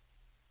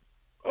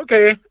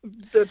 Okay,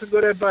 that's a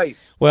good advice.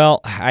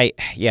 Well, I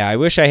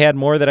wish I had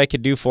more that I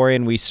could do for you,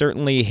 and we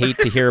certainly hate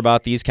to hear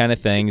about these kind of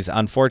things.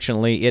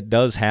 Unfortunately, it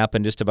does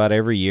happen just about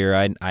every year.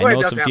 I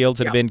know some fields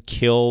that have been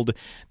killed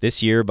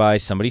this year by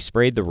somebody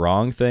sprayed the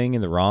wrong thing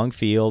in the wrong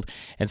field,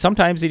 and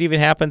sometimes it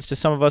even happens to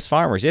some of us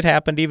farmers. It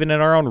happened even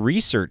in our own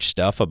research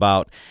stuff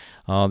about,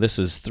 this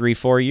was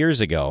 3-4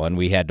 years ago, and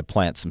we had to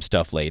plant some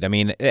stuff late. I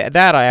mean, that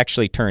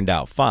actually turned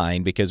out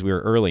fine because we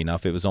were early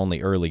enough. It was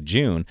only early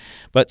June.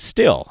 But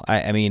still,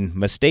 I mean,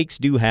 mistakes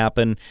do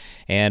happen,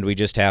 and we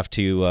just have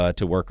to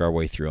work our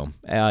way through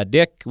them.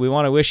 Dick, we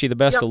want to wish you the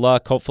best of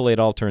luck. Hopefully it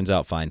all turns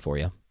out fine for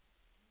you.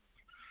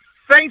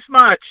 Thanks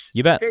much.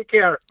 You bet. Take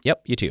care.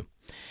 Yep, you too.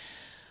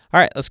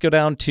 All right, let's go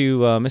down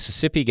to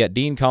Mississippi. Got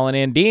Dean calling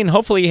in. Dean,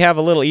 hopefully you have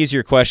a little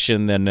easier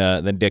question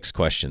than Dick's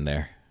question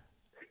there.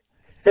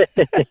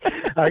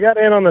 I got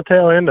in on the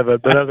tail end of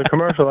it, but as a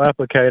commercial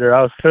applicator,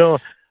 I was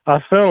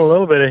feeling a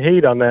little bit of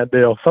heat on that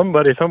deal.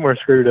 Somebody somewhere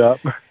screwed up.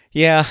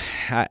 Yeah,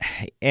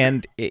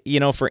 and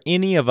for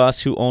any of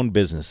us who own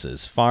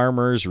businesses,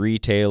 farmers,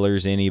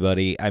 retailers,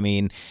 anybody, I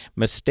mean,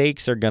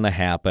 mistakes are going to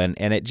happen,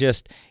 and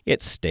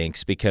it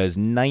stinks because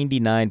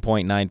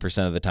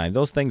 99.9% of the time,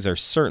 those things are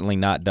certainly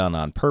not done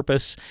on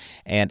purpose,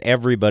 and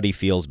everybody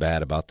feels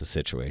bad about the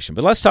situation.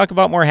 But let's talk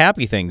about more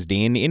happy things,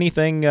 Dean.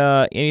 Anything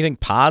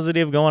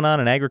positive going on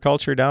in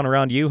agriculture down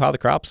around you? How the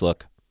crops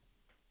look?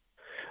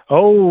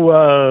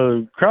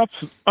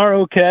 Crops are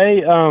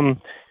okay.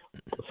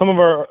 Some of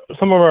our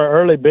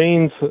early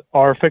beans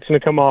are fixing to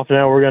come off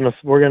now. We're gonna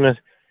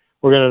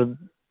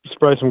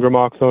spray some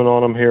gramoxone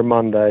on them here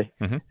Monday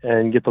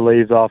and get the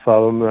leaves off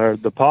of them.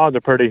 The pods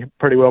are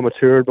pretty well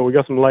matured, but we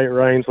got some late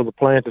rain, so the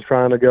plant is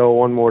trying to go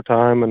one more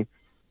time, and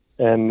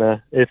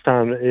it's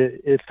time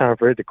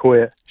for it to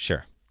quit.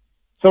 Sure.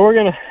 So we're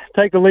gonna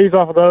take the leaves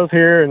off of those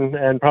here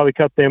and probably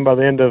cut them by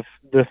the end of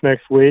this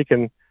next week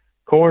and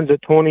corn's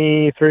at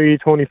 23,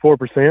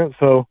 24%.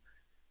 So,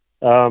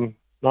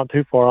 not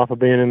too far off of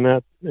being in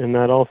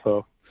that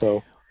also.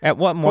 So at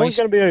what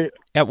moisture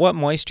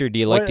do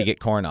you like to get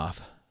corn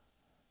off?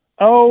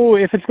 Oh,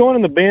 if it's going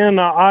in the bin,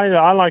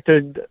 I like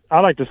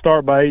to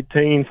start by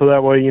 18, so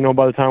that way,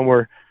 by the time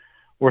we're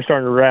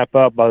starting to wrap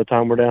up, by the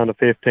time we're down to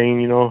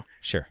 15,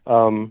 Sure.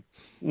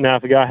 Now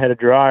if the guy had a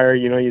dryer,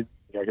 I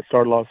could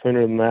start a lot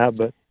sooner than that,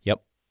 but.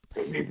 Yep.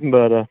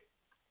 But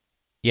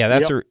yeah,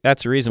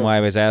 that's the reason why I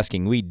was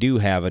asking. We do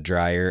have a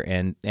dryer,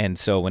 and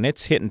so when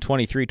it's hitting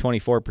 23,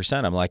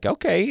 24%, I'm like,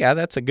 okay, yeah,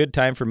 that's a good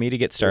time for me to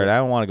get started. I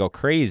don't want to go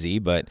crazy,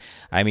 but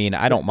I mean,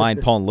 I don't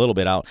mind pulling a little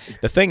bit out.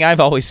 The thing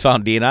I've always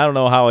found, Dean, I don't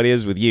know how it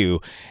is with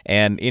you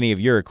and any of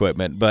your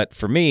equipment, but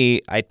for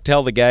me, I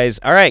tell the guys,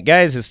 all right,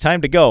 guys, it's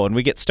time to go, and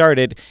we get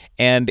started,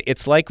 and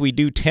it's like we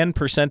do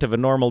 10% of a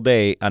normal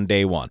day on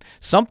day one.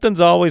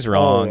 Something's always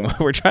wrong.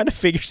 We're trying to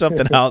figure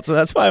something out, so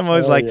that's why I'm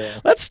always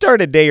let's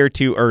start a day or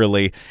two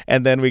early,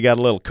 and then we got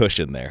a little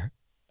cushion there.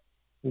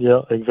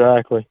 Yeah,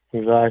 exactly.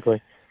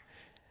 That'd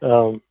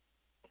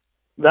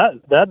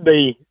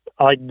be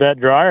like that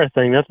dryer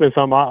thing. That's been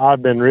something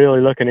I've been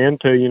really looking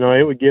into.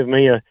 It would give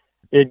me a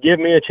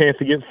chance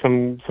to get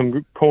some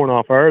corn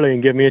off early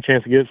and give me a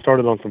chance to get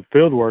started on some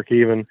field work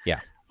even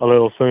a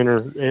little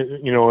sooner.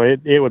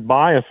 It would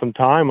buy us some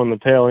time on the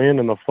tail end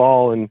in the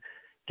fall and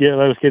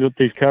let us get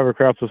these cover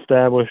crops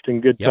established in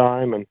good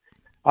time. And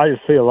I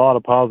just see a lot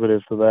of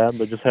positives to that,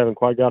 but just haven't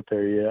quite got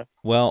there yet.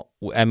 Well,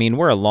 I mean,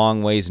 we're a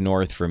long ways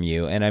north from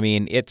you, and I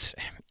mean,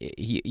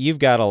 you've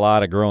got a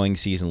lot of growing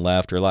season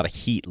left or a lot of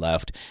heat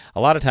left.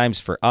 A lot of times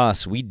for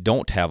us, we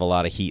don't have a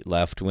lot of heat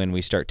left when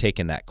we start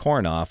taking that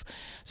corn off.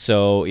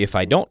 So if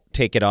I don't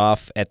take it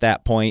off at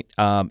that point,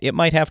 it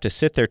might have to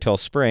sit there till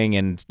spring,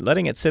 and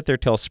letting it sit there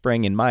till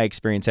spring, in my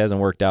experience,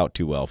 hasn't worked out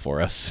too well for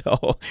us.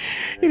 So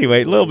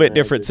anyway, a little bit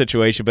different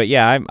situation, but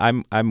yeah,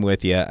 I'm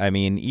with you. I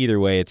mean, either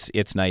way,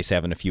 it's nice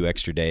having a few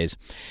extra days.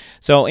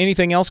 So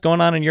anything else going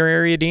on in your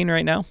area, Dean,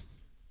 right now?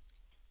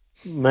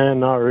 Man,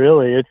 not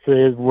really.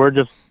 We're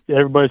just,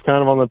 everybody's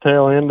kind of on the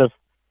tail end of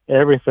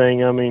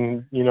everything. I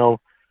mean,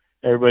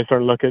 everybody's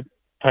starting to look at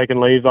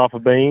taking leaves off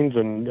of beans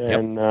and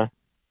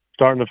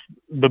starting to.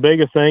 The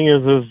biggest thing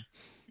is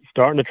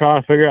starting to try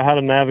to figure out how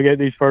to navigate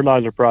these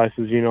fertilizer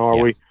prices. Are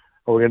we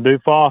going to do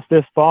FOSS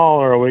this fall,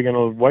 or are we going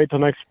to wait till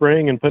next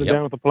spring and put it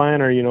down with the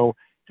planter?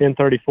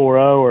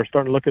 10-30-4-0, or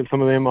starting to look at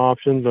some of them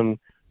options and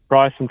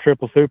price some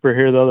triple super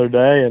here the other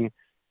day, and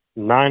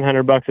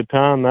 $900 a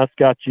ton. That's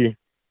got you.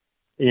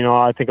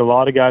 I think a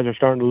lot of guys are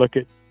starting to look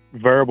at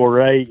variable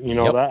rate.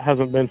 That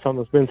hasn't been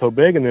something that's been so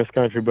big in this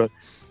country, but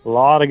a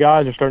lot of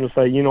guys are starting to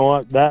say, you know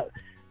what, that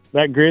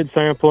grid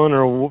sampling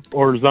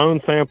or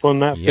zone sampling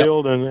that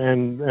field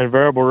and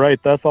variable rate,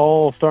 that's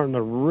all starting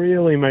to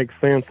really make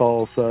sense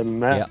all of a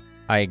sudden.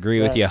 I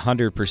agree with you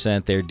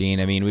 100% there,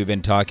 Dean. I mean, we've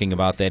been talking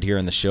about that here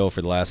on the show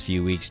for the last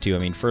few weeks, too. I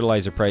mean,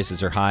 fertilizer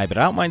prices are high, but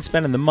I don't mind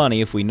spending the money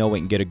if we know we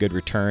can get a good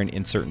return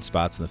in certain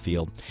spots in the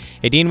field.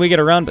 Hey, Dean, we got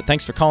to run, but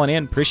thanks for calling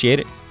in. Appreciate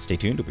it. Stay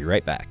tuned. We'll be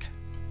right back.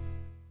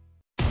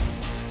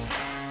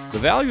 The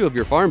value of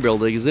your farm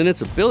building is in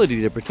its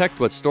ability to protect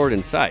what's stored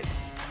inside.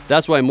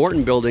 That's why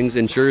Morton Buildings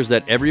ensures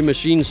that every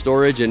machine,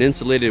 storage, and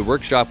insulated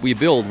workshop we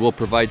build will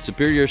provide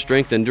superior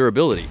strength and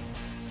durability.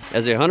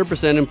 As a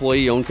 100%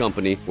 employee-owned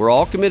company, we're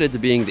all committed to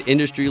being the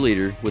industry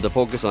leader with a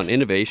focus on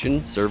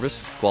innovation,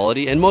 service,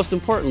 quality, and most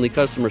importantly,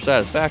 customer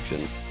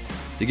satisfaction.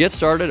 To get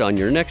started on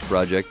your next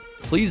project,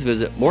 please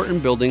visit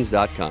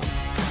mortonbuildings.com.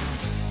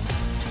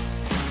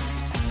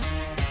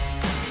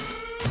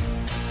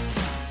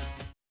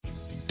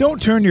 Don't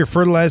turn your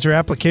fertilizer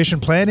application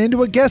plan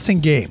into a guessing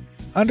game.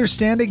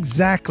 Understand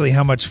exactly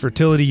how much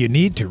fertility you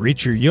need to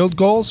reach your yield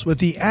goals with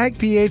the Ag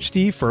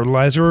PhD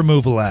Fertilizer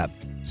Removal app.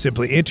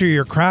 Simply enter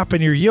your crop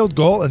and your yield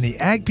goal, and the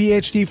Ag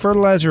PhD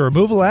Fertilizer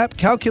Removal app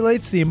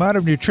calculates the amount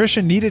of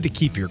nutrition needed to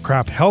keep your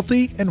crop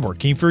healthy and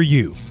working for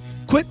you.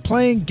 Quit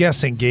playing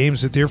guessing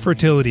games with your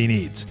fertility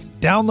needs.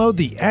 Download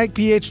the Ag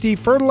PhD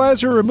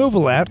Fertilizer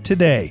Removal app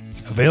today.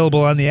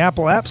 Available on the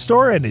Apple App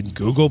Store and in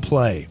Google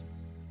Play.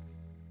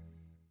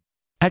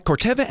 At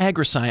Corteva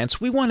Agriscience,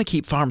 we want to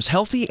keep farms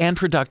healthy and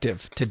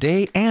productive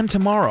today and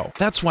tomorrow.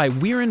 That's why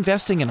we're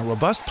investing in a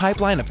robust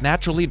pipeline of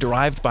naturally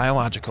derived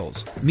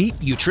biologicals. Meet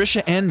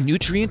Utrisha N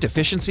Nutrient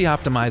Efficiency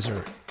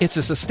Optimizer. It's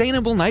a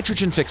sustainable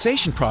nitrogen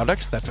fixation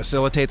product that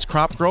facilitates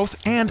crop growth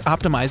and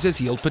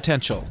optimizes yield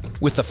potential.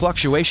 With the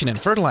fluctuation in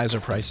fertilizer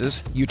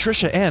prices,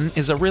 Utrisha N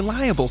is a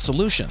reliable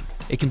solution.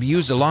 It can be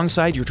used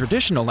alongside your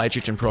traditional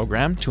nitrogen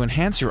program to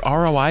enhance your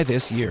ROI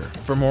this year.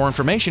 For more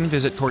information,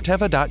 visit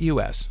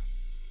corteva.us.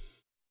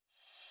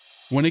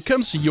 When it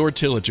comes to your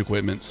tillage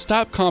equipment,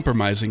 stop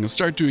compromising and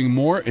start doing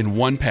more in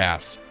one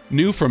pass.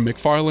 New from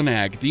McFarlane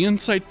Ag, the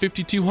Insight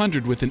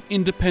 5200 with an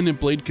independent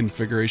blade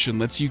configuration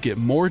lets you get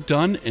more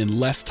done in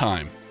less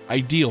time.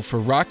 Ideal for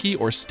rocky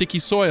or sticky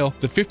soil,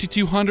 the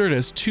 5200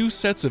 has 2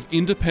 sets of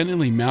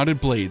independently mounted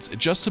blades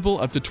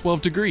adjustable up to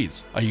 12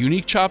 degrees, a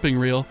unique chopping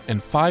reel,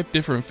 and 5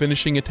 different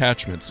finishing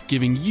attachments,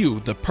 giving you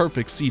the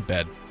perfect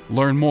seedbed.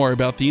 Learn more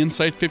about the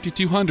Insight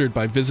 5200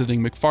 by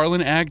visiting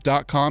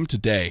McFarlandAg.com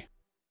today.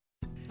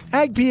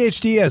 Ag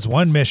PhD has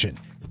one mission: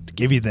 to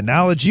give you the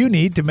knowledge you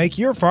need to make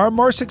your farm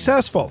more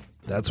successful.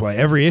 That's why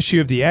every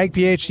issue of the Ag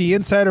PhD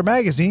Insider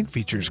magazine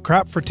features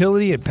crop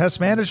fertility and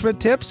pest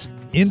management tips,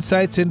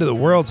 insights into the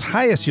world's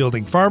highest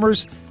yielding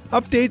farmers,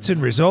 updates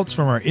and results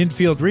from our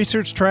in-field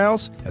research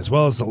trials, as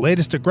well as the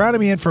latest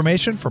agronomy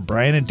information from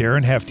Brian and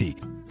Darren Hefty.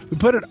 We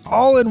put it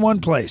all in one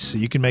place so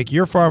you can make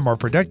your farm more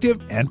productive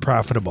and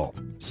profitable.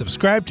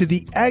 Subscribe to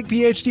the Ag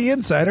PhD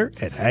Insider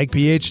at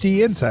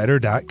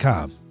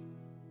agphdinsider.com.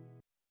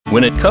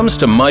 When it comes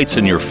to mites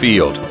in your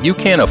field, you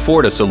can't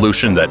afford a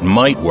solution that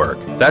might work.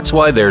 That's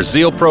why there's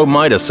ZealPro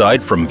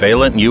Miticide from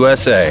Valent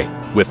USA.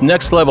 With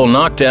next-level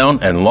knockdown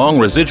and long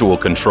residual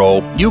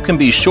control, you can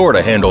be sure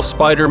to handle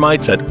spider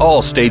mites at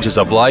all stages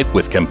of life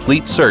with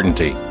complete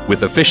certainty.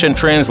 With efficient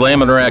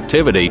translaminar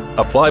activity,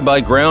 apply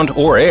by ground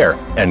or air,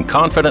 and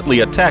confidently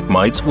attack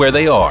mites where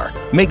they are.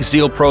 Make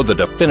ZealPro the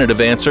definitive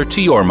answer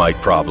to your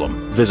mite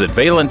problem. Visit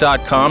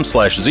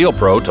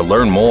valent.com/ZealPro to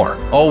learn more.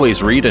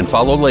 Always read and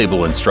follow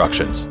label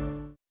instructions.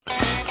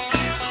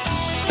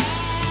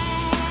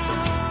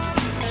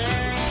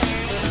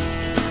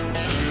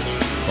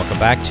 Welcome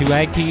back to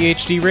Ag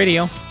PhD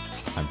Radio.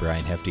 I'm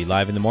Brian Hefty,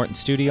 live in the Morton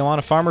studio on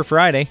a Farmer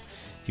Friday.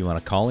 If you want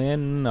to call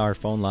in, our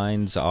phone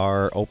lines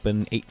are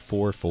open,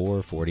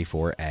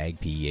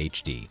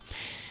 844-44-AG-PHD. All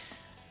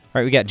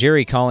right, we got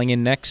Jerry calling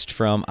in next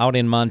from out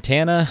in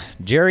Montana.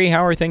 Jerry,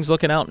 how are things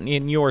looking out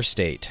in your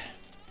state?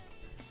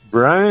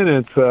 Brian,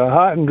 it's a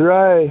hot and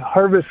dry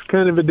harvest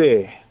kind of a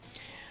day.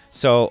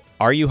 So,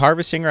 are you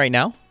harvesting right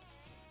now?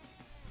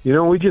 You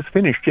know, we just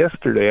finished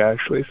yesterday,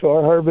 actually, so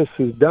our harvest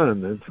is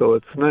done, and so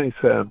it's nice.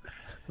 I'm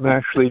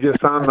actually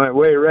just on my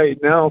way right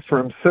now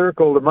from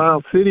Circle to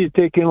Miles City,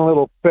 taking a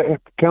little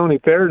county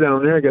fair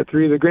down there. I got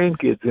 3 of the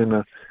grandkids in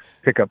the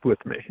pickup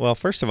with me. Well,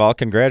 first of all,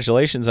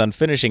 congratulations on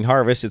finishing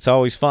harvest. It's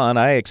always fun.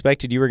 I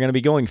expected you were going to be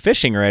going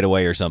fishing right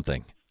away or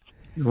something.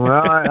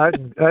 Well,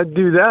 I'd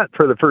do that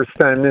for the first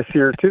time this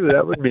year, too.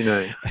 That would be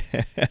nice.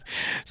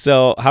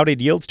 So how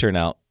did yields turn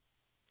out?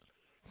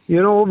 You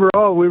know,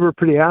 overall, we were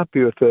pretty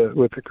happy with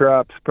the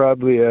crops.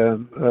 Probably a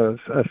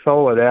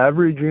solid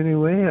average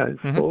anyway, I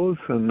suppose.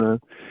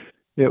 And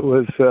it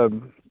was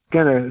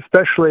kind of,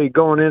 especially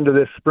going into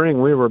this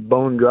spring, we were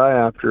bone dry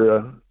after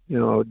a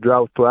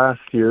drought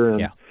last year.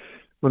 And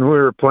when we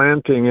were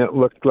planting, it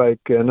looked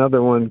like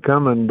another one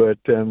coming. But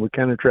we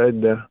kind of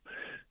tried to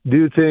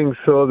do things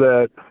so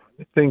that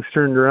if things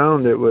turned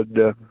around, it would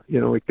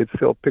we could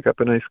still pick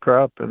up a nice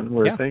crop, and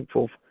we're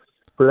thankful.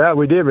 For that,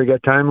 we did. We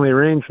got timely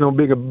rains, no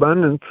big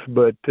abundance,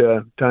 but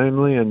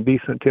timely and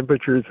decent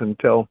temperatures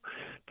until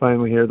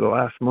finally here the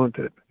last month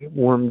it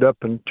warmed up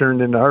and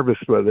turned into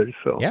harvest weather.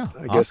 So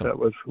I guess that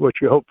was what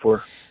you hoped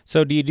for.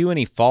 So do you do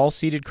any fall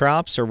seeded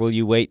crops, or will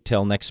you wait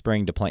till next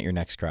spring to plant your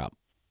next crop?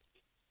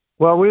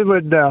 Well, we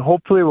would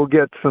hopefully we'll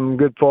get some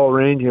good fall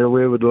rain here.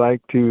 We would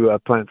like to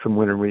plant some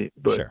winter wheat,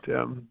 but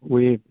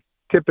we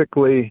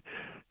typically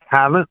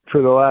haven't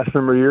for the last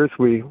number of years.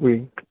 We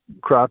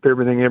crop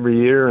everything every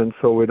year, and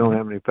so we don't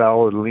have any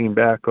fallow to lean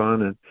back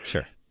on, and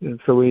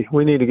so we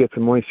need to get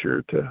some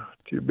moisture to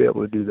be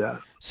able to do that.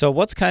 So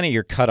what's kind of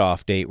your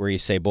cutoff date where you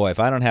say, boy, if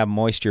I don't have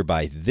moisture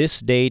by this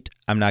date,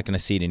 I'm not going to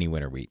seed any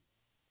winter wheat?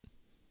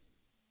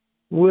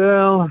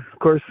 Well, of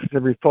course,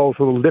 every fall's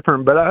a little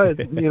different, but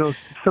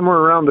somewhere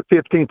around the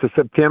 15th of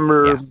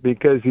September,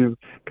 because you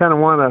kind of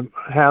want to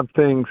have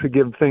things to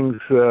give things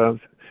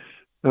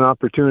an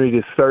opportunity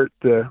to start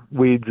the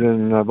weeds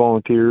and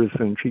volunteers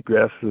and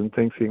cheatgrasses and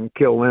things, so you can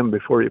kill them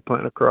before you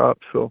plant a crop.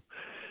 So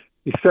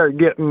you start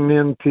getting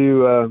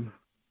into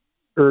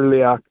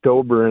early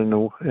October, and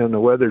the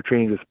weather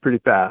changes pretty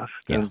fast.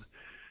 And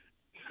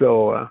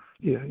so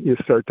you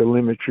start to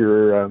limit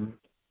your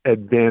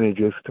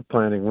advantages to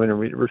planting winter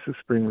wheat versus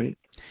spring wheat.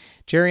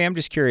 Jerry, I'm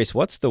just curious,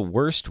 what's the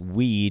worst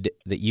weed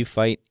that you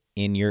fight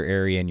in your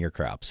area in your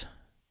crops?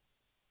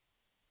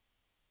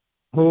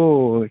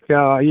 Oh, yeah.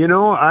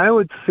 I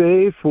would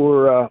say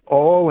for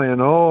all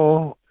in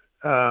all,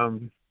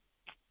 when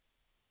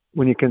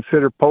you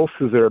consider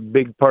pulses are a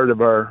big part of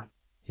our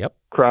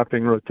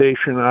cropping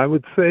rotation, I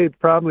would say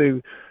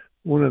probably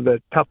one of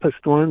the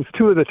toughest ones,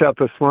 2 of the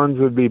toughest ones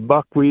would be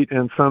buckwheat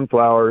and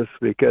sunflowers,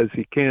 because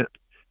you can't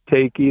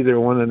take either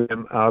one of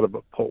them out of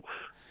a pulse.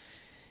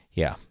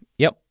 Yeah.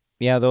 Yep.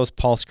 Yeah, those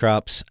pulse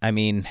crops, I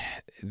mean,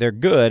 they're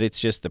good.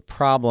 It's just the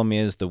problem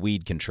is the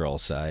weed control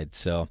side.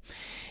 So,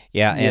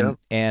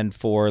 and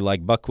for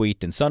like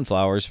buckwheat and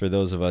sunflowers, for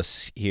those of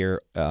us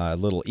here a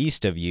little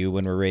east of you,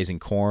 when we're raising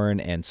corn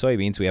and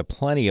soybeans, we have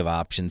plenty of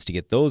options to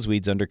get those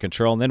weeds under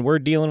control, and then we're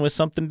dealing with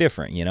something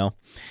different,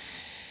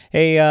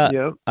 Hey,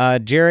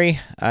 Jerry,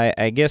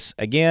 I guess,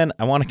 again,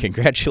 I want to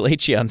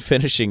congratulate you on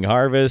finishing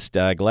harvest.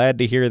 Glad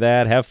to hear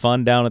that. Have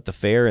fun down at the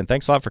fair, and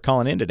thanks a lot for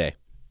calling in today.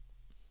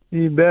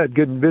 You bet.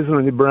 Good visiting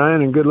with you,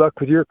 Brian, and good luck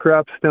with your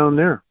crops down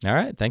there. All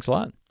right. Thanks a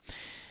lot.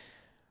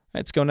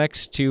 Let's go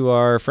next to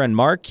our friend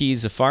Mark.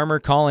 He's a farmer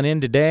calling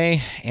in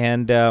today.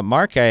 And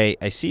Mark, I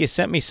see you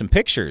sent me some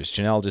pictures.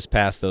 Janelle just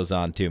passed those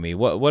on to me.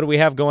 What do we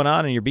have going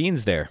on in your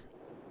beans there?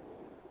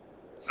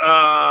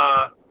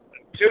 2.5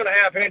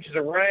 inches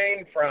of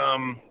rain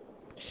from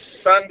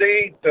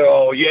Sunday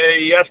till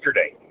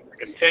yesterday.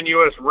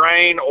 Continuous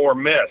rain or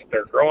mist.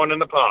 They're growing in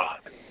the pod.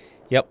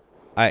 Yep.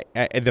 I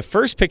the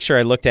first picture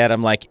I looked at,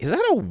 I'm like, is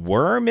that a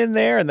worm in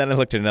there? And then I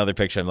looked at another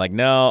picture. I'm like,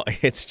 no,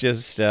 it's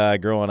just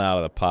growing out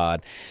of the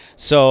pod.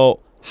 So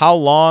how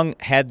long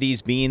had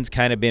these beans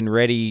kind of been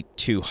ready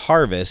to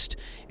harvest,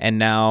 and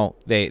now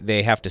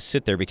they have to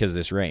sit there because of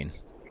this rain?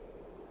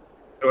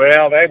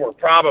 Well, they were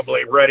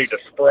probably ready to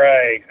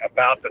spray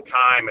about the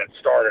time it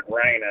started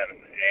raining.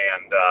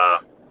 And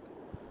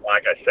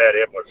like I said,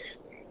 it was,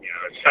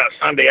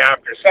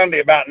 Sunday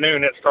about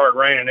noon, it started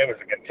raining. It was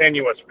a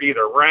continuous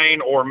either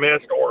rain or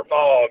mist or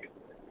fog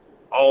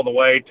all the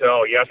way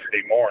till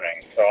yesterday morning.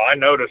 So I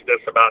noticed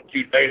this about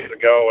 2 days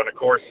ago, and of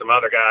course some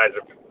other guys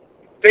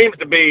seems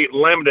to be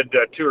limited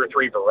to 2 or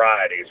 3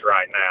 varieties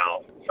right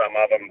now.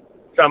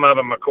 Some of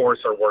them, of course,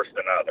 are worse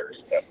than others.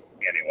 But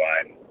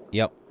anyway.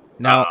 Yep.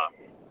 Now,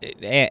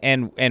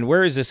 and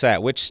where is this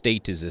at? Which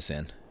state is this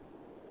in?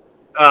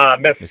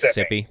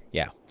 Mississippi.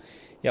 Yeah.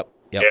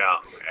 Yep. Yeah.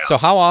 So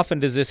how often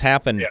does this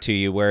happen to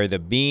you, where the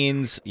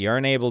beans, you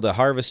aren't able to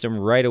harvest them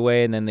right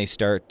away, and then they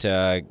start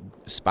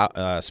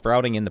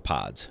sprouting in the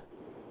pods?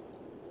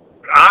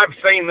 I've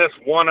seen this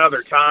one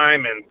other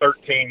time in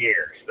 13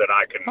 years that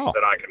I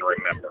can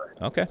remember.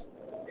 Okay.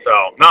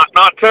 So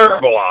not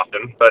terrible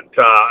often, but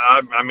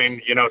I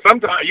mean,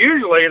 sometimes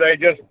usually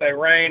they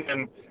rain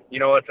and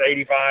it's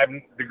 85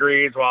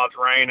 degrees while it's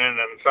raining,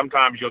 and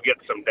sometimes you'll get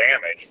some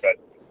damage, but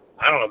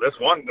I don't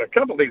know, a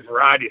couple of these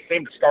varieties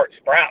seem to start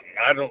sprouting.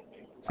 I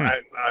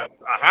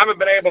haven't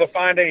been able to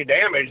find any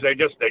damage. They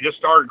just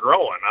started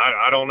growing.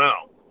 I don't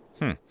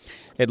know.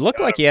 It looked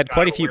like you had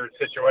quite a few. Weird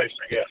situation,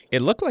 I guess.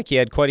 It looked like you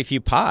had quite a few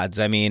pods.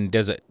 I mean,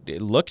 does it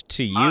look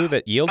to you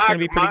that yield's going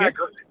to be pretty good?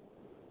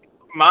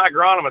 My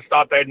agronomist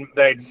thought they'd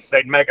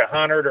make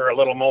 100 or a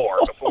little more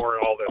before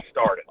all this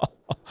started.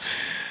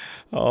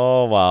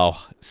 Oh wow!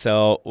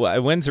 So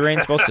when's the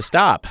rain supposed to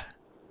stop?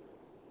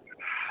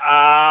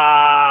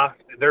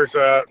 There's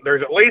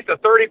at least a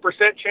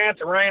 30%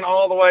 chance of rain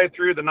all the way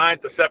through the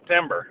 9th of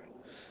September.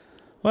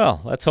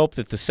 Well, let's hope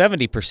that the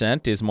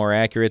 70% is more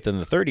accurate than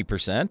the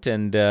 30%,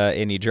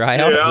 and you dry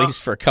out at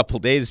least for a couple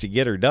days to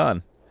get her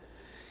done.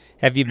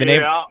 Have you been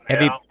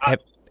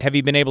have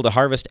you been able to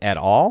harvest at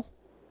all?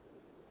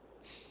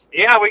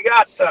 Yeah, we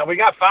got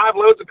 5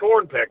 loads of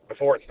corn picked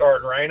before it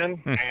started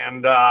raining,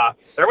 and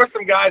there were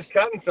some guys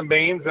cutting some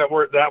beans that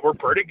were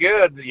pretty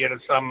good.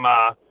 Some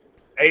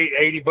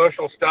 80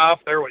 bushel stuff.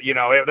 They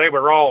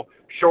were all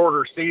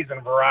shorter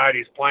season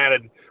varieties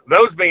planted.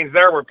 Those beans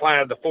there were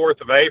planted the 4th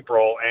of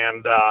April,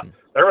 and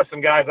there were some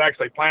guys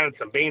actually planted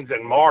some beans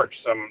in March,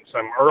 some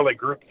early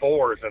Group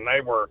 4s, and they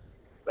were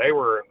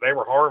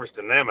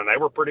harvesting them, and they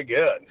were pretty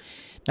good.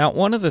 Now,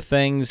 one of the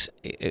things,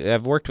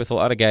 I've worked with a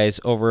lot of guys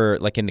over,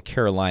 like in the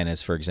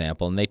Carolinas, for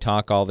example, and they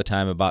talk all the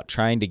time about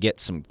trying to get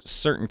some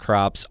certain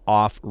crops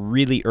off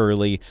really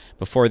early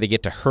before they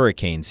get to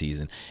hurricane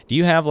season. Do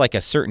you have like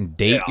a certain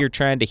date you're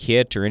trying to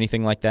hit or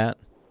anything like that?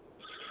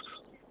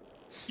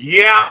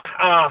 Yeah,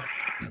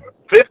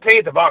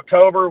 15th of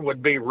October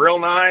would be real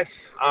nice.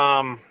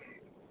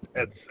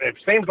 It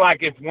seems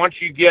like once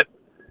you get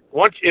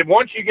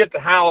to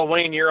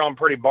Halloween, you're on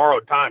pretty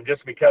borrowed time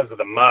just because of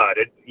the mud.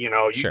 You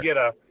get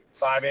a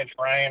 5-inch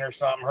rain or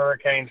something,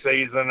 hurricane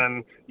season,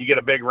 and you get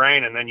a big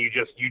rain, and then you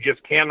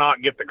just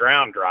cannot get the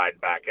ground dried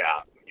back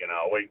out.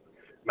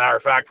 Matter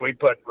of fact, we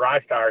put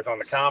rice tires on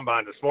the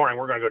combine this morning.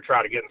 We're going to go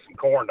try to get in some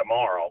corn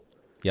tomorrow.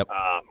 Yep.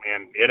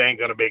 And it ain't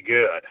going to be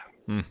good.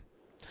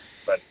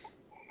 But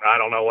I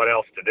don't know what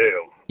else to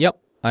do. Yep.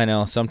 I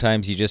know.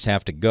 Sometimes you just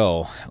have to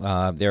go.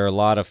 There are a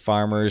lot of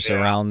farmers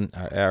around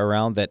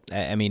that,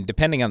 I mean,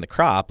 depending on the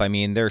crop, I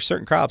mean, there are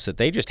certain crops that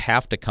they just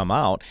have to come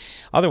out.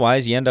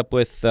 Otherwise, you end up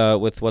with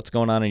what's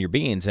going on in your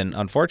beans. And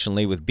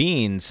unfortunately, with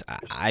beans,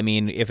 I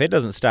mean, if it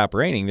doesn't stop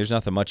raining, there's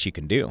nothing much you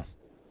can do.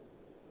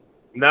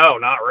 No,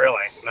 not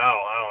really. No.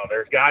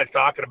 There's guys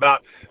talking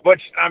about,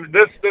 which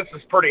this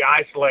is pretty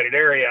isolated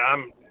area.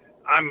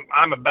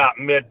 I'm about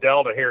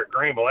mid-Delta here at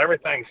Greenville.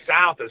 Everything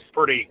south is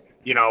pretty.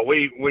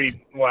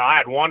 I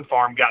had one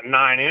farm got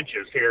 9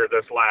 inches here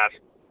this last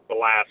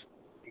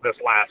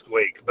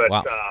week, but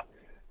wow.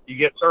 You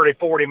get 30,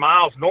 40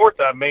 miles north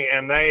of me,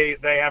 and they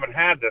haven't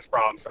had this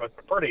problem. So it's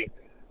a pretty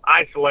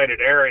isolated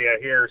area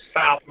here,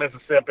 South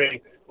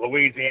Mississippi,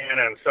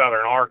 Louisiana, and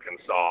Southern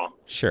Arkansas.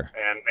 Sure.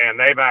 And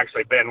they've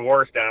actually been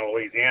worse down in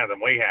Louisiana than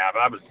we have.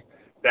 I was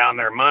down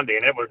there Monday,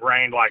 and it was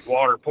rained like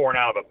water pouring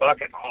out of a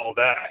bucket all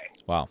day.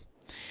 Wow.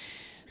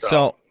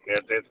 So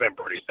it's been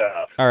pretty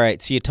tough. All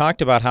right, so you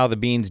talked about how the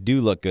beans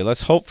do look good.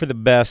 Let's hope for the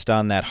best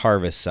on that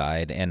harvest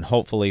side, and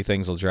hopefully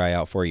things will dry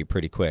out for you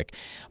pretty quick.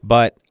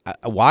 But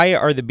why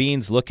are the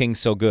beans looking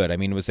so good? I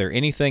mean, was there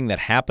anything that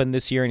happened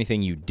this year,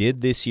 anything you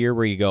did this year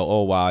where you go,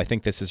 oh, wow, I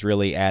think this is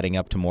really adding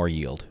up to more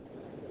yield?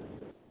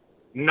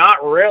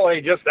 Not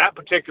really. Just that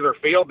particular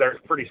field there's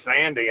pretty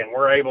sandy, and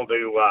we're able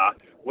to.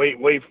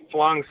 We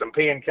flung some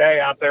P&K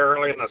out there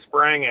early in the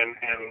spring and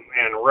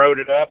rode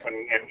it up and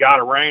got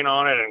a rain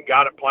on it and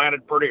got it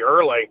planted pretty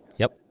early.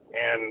 Yep.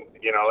 And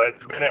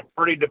it's been a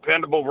pretty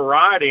dependable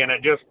variety, and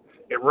it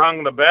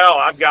rung the bell.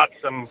 I've got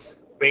some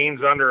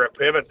beans under a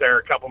pivot there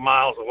a couple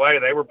miles away.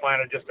 They were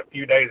planted just a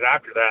few days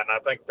after that, and I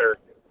think they're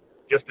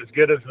just as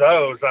good as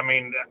those. I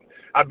mean,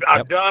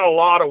 I've done a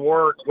lot of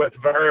work with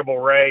variable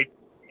rate,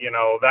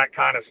 that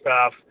kind of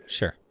stuff.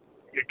 Sure.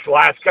 The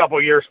last couple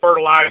of years,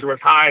 fertilizer was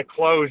high.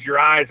 Closed your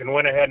eyes and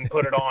went ahead and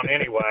put it on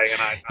anyway.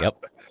 And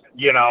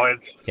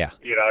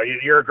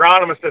your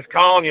agronomist is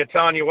calling you,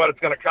 telling you what it's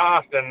going to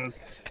cost, and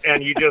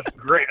you just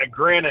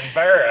grin and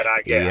bear it.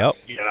 I guess.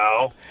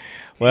 Yep.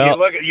 Well,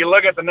 you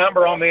look at the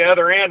number on the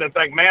other end and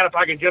think, man, if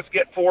I can just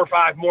get 4 or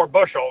 5 more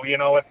bushel,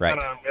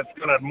 it's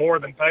gonna more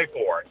than pay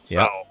for it.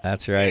 Yeah, so,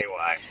 that's right.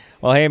 Anyway.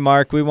 Well, hey,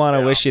 Mark, we want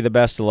to wish you the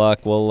best of luck.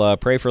 We'll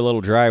pray for a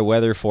little dry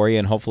weather for you,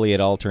 and hopefully it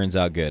all turns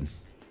out good.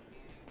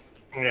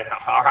 Yeah.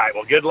 All right.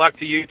 Well, good luck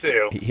to you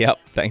too. Yep.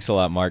 Thanks a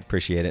lot, Mark.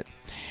 Appreciate it.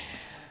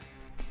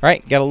 All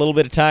right, got a little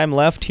bit of time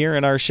left here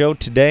in our show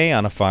today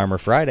on a Farmer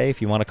Friday.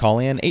 If you want to call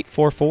in,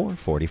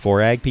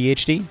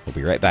 844-44-AG-PHD. We'll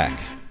be right back.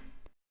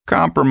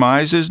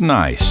 Compromise is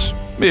nice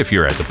if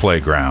you're at the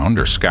playground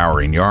or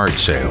scouring yard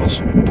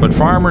sales. But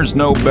farmers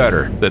know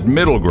better that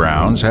middle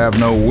grounds have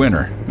no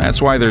winner.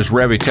 That's why there's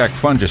Revitec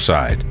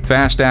fungicide,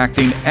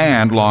 fast-acting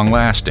and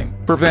long-lasting,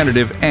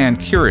 preventative and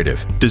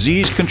curative,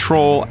 disease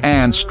control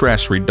and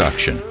stress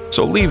reduction.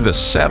 So leave the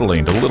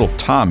settling to little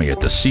Tommy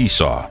at the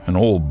seesaw, an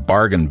old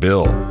bargain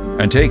bill,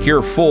 and take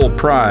your full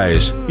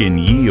prize in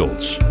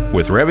yields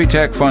with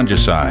Revitec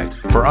fungicide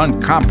for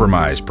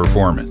uncompromised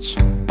performance.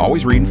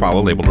 Always read and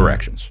follow label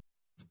directions.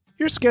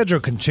 Your schedule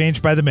can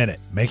change by the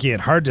minute, making it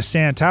hard to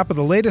stay on top of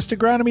the latest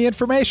agronomy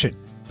information.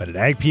 But at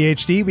Ag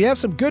PhD, we have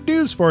some good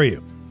news for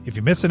you. If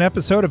you miss an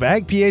episode of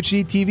Ag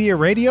PhD TV or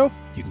radio,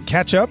 you can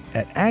catch up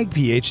at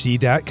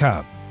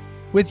agphd.com.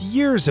 With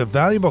years of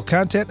valuable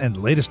content and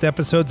the latest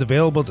episodes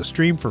available to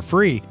stream for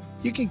free,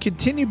 you can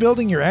continue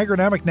building your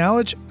agronomic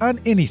knowledge on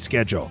any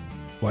schedule.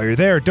 While you're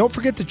there, don't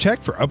forget to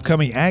check for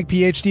upcoming Ag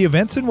PhD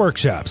events and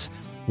workshops.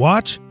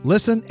 Watch,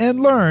 listen, and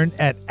learn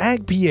at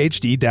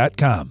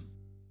agphd.com.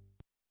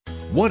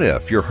 What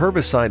if your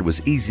herbicide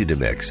was easy to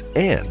mix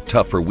and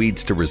tough for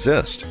weeds to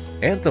resist?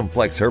 Anthem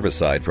Flex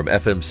herbicide from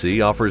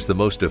FMC offers the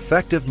most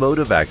effective mode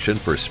of action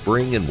for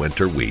spring and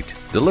winter wheat,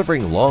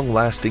 delivering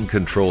long-lasting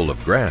control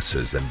of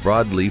grasses and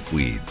broadleaf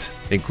weeds,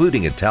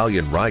 including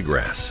Italian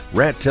ryegrass,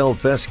 rat-tailed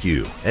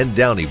fescue, and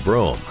downy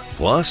brome,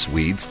 plus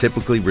weeds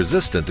typically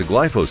resistant to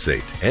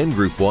glyphosate and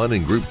Group 1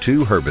 and Group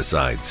 2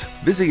 herbicides.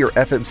 Visit your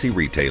FMC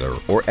retailer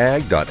or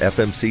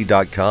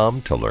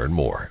ag.fmc.com to learn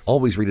more.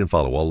 Always read and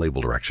follow all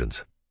label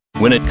directions.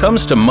 When it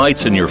comes to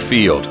mites in your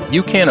field,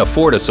 you can't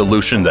afford a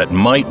solution that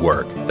might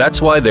work. That's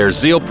why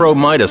there's ZealPro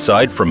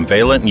Miticide from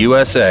Valent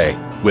USA.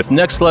 With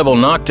next-level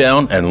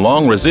knockdown and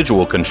long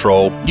residual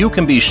control, you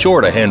can be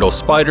sure to handle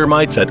spider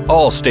mites at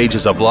all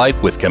stages of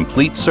life with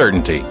complete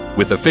certainty.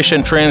 With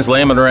efficient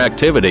translaminar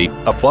activity,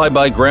 apply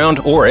by ground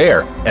or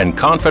air, and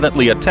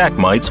confidently attack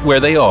mites where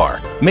they are.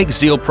 Make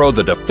ZealPro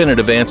the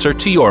definitive answer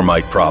to your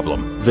mite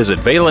problem. Visit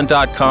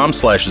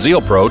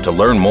valent.com/ZealPro to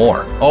learn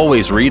more.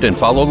 Always read and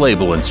follow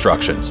label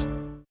instructions.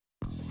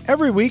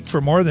 Every week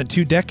for more than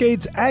 2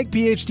 decades, Ag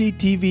PhD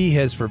TV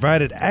has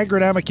provided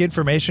agronomic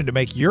information to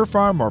make your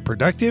farm more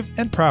productive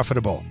and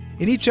profitable.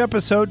 In each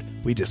episode,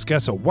 we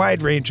discuss a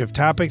wide range of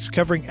topics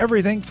covering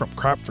everything from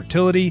crop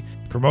fertility,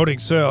 promoting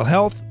soil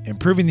health,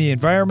 improving the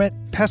environment,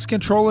 pest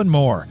control, and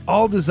more,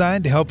 all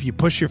designed to help you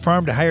push your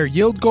farm to higher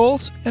yield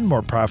goals and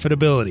more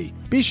profitability.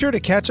 Be sure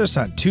to catch us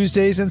on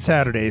Tuesdays and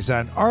Saturdays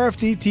on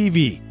RFD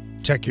TV.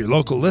 Check your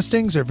local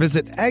listings or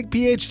visit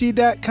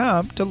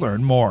agphd.com to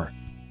learn more.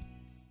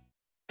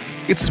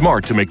 It's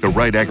smart to make the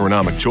right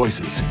agronomic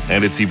choices,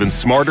 and it's even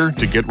smarter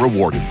to get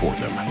rewarded for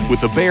them.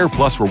 With the Bayer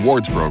Plus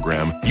Rewards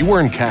program, you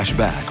earn cash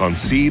back on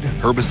seed,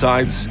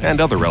 herbicides, and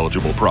other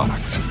eligible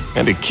products.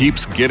 And it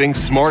keeps getting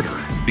smarter,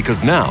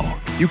 because now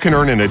you can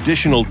earn an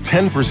additional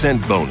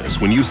 10% bonus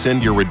when you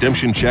send your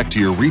redemption check to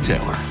your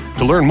retailer.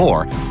 To learn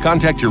more,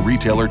 contact your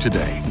retailer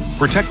today.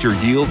 Protect your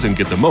yields and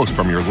get the most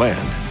from your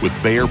land with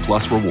Bayer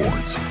Plus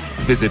Rewards.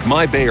 Visit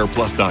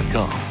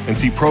mybayerplus.com and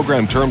see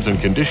program terms and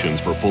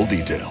conditions for full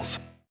details.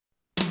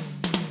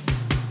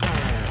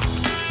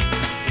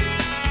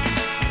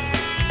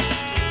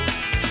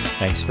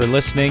 Thanks for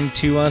listening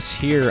to us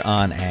here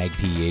on Ag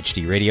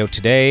PhD Radio.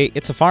 Today,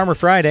 it's a Farmer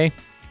Friday.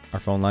 Our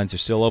phone lines are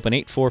still open,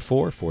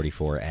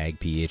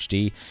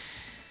 844-44-AG-PHD.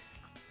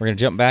 We're going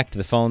to jump back to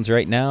the phones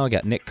right now. I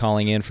got Nick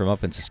calling in from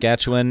up in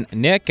Saskatchewan.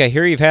 Nick, I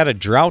hear you've had a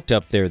drought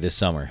up there this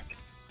summer.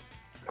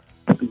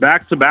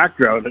 Back-to-back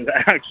drought,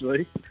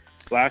 actually.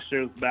 Last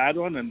year was a bad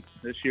one, and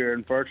this year,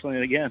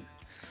 unfortunately, again.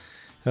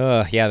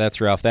 Yeah,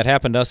 that's rough. That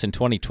happened to us in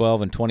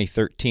 2012 and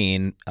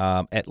 2013.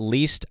 At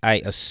least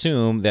I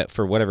assume that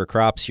for whatever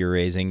crops you're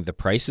raising, the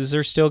prices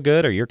are still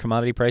good. Are your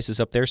commodity prices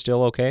up there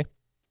still okay?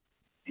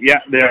 Yeah,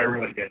 they are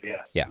really good,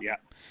 yeah. Yeah.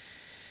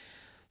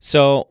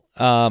 So,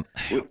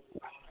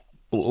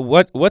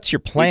 what's your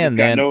plan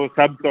then? No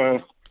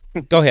subsoil.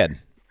 Go ahead.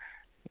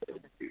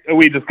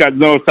 We just got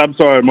no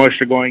subsoil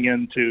moisture going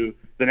into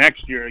the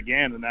next year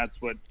again, and that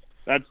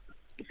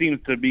seems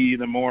to be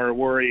the more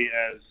worry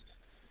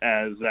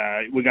as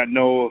we got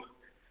no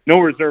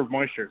reserve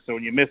moisture. So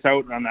when you miss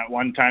out on that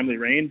one timely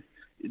rain,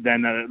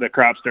 then the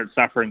crop starts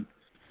suffering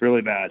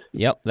really bad.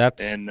 Yep,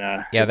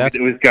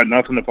 we've got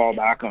nothing to fall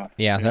back on.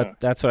 Yeah,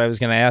 that's what I was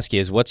going to ask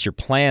you. Is what's your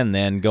plan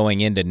then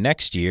going into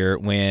next year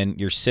when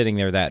you're sitting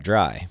there that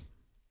dry?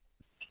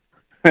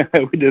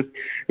 we just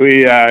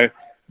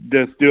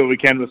do what we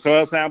can with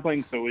soil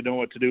sampling, so we know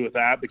what to do with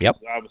that, because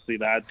obviously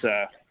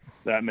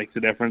that makes a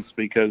difference,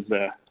 because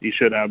you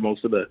should have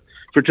most of the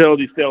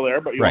fertility still there,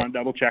 but you want to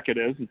double check it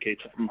is in case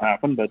something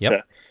happened. But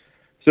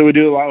so we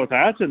do a lot with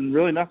that, and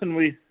really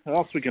nothing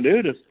else we can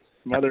do. Just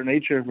Mother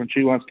Nature, when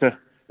she wants to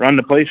run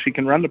the place, she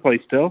can run the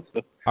place still.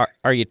 So,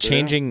 are you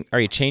changing?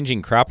 Are you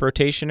changing crop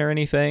rotation or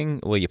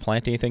anything? Will you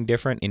plant anything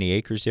different? Any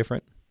acres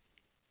different?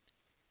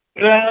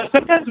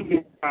 Sometimes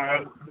the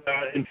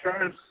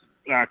insurance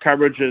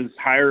coverage is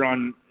higher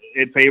on.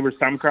 It favors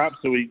some crops,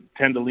 so we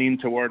tend to lean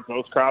towards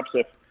those crops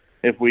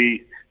if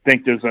we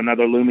think there's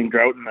another looming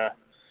drought in the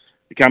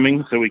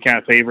coming. So we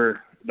can't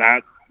favor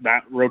that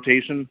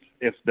rotation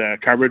if the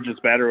coverage is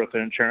better with the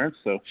insurance.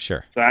 So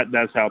that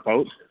does help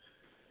out.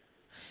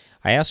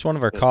 I asked one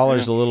of our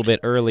callers a little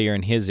bit earlier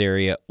in his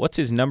area, what's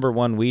his number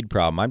one weed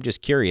problem? I'm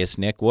just curious,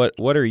 Nick. What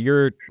are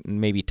your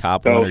maybe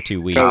top one or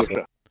two weeds?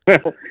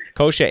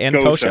 Kochia and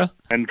Kochia?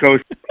 And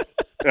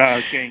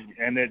Kochia King.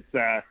 And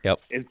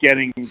it's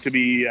getting to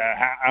be,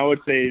 I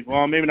would say,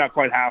 well, maybe not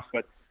quite half,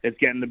 but it's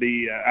getting to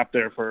be up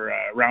there for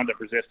Roundup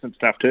resistant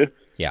stuff too.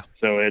 Yeah.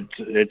 So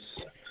it's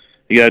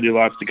you got to do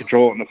lots to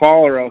control it in the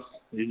fall, or else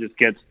you just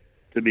get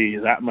to be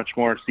that much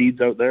more seeds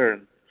out there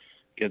and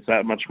gets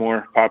that much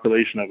more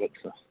population of it.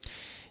 So.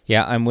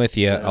 Yeah, I'm with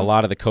you. A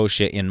lot of the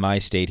kochia in my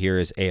state here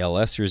is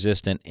ALS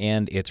resistant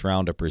and it's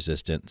Roundup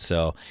resistant,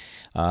 so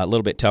a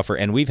little bit tougher.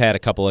 And we've had a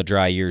couple of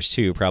dry years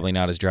too, probably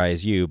not as dry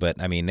as you,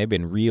 but I mean, they've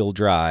been real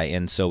dry,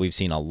 and so we've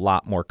seen a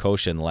lot more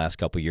kochia in the last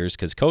couple of years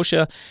because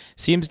kochia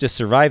seems to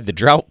survive the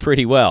drought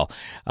pretty well.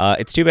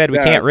 It's too bad we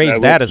can't raise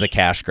that as a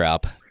cash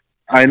crop.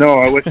 I know.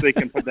 I wish they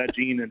can put that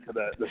gene into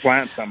the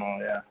plant somehow.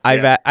 Yeah.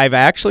 I've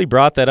actually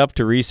brought that up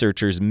to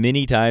researchers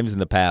many times in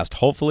the past.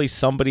 Hopefully,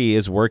 somebody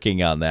is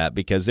working on that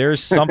because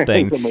there's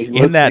something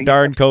in that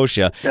darn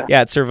kochia.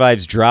 Yeah, it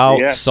survives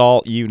drought,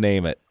 salt, you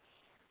name it.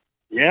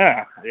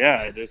 Yeah.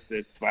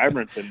 It's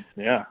vibrant and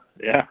yeah.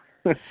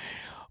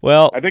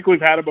 Well, I think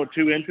we've had about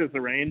 2 inches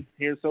of rain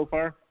here so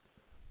far,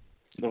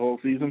 the whole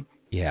season.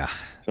 Yeah.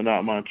 So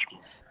not much.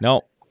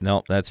 No,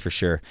 that's for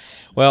sure.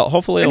 Well,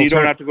 hopefully, and you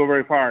don't have to go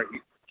very far.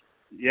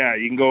 Yeah,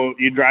 you can go.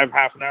 You drive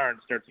half an hour and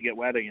it starts to get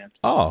wet again.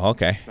 Oh,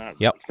 okay.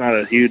 It's not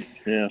a huge.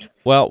 Yeah.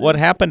 Well, what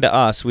happened to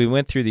us? We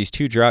went through these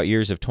 2 drought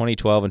years of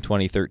 2012 and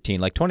 2013.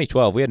 Like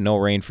 2012, we had no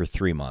rain for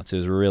 3 months. It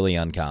was really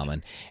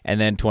uncommon.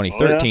 And then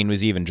 2013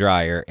 was even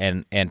drier.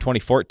 And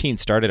 2014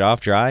 started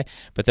off dry,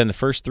 but then the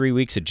first 3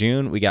 weeks of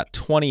June, we got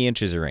 20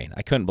 inches of rain.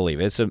 I couldn't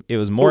believe it. It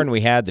was more than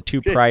we had the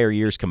 2 prior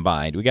years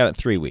combined. We got it in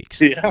 3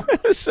 weeks. Yeah.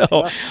 So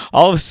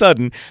all of a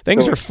sudden,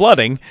 things were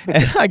flooding,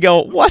 and I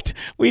go, "What?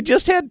 We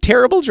just had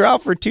terrible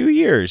drought for 2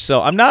 years."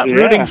 So I'm not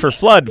rooting for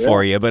flood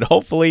for you, but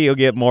hopefully you'll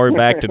get more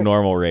back to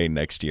normal rain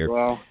next year.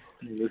 Well,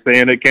 you're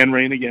saying it can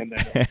rain again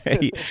then.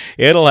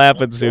 It'll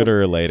happen sooner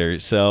or later.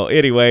 So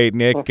anyway,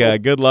 Nick,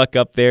 good luck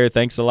up there.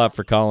 Thanks a lot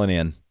for calling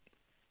in.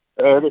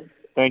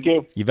 Thank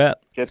you. You bet.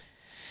 All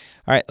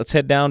right, let's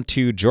head down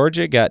to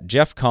Georgia. Got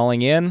Jeff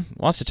calling in.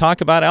 Wants to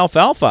talk about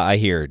alfalfa, I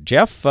hear.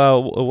 Jeff,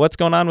 what's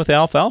going on with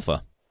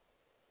alfalfa?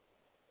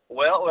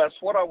 Well, that's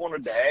what I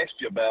wanted to ask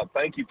you about.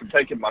 Thank you for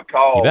taking my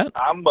call. You bet.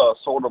 I'm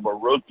sort of a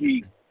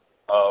rookie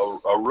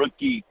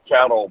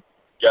cattle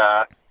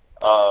guy,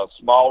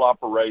 small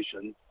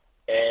operation,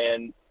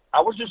 and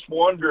I was just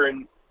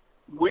wondering,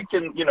 we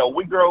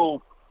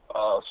grow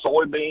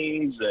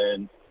soybeans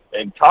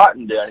and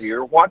cotton down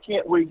here. Why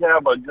can't we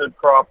have a good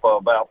crop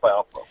of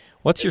alfalfa?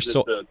 What's your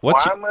soil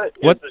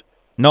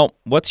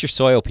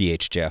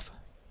pH, Jeff?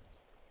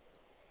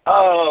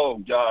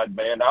 Oh God,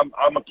 man,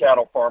 I'm a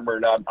cattle farmer,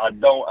 and I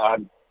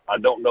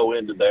don't know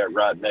into that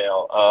right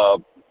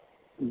now.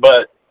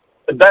 But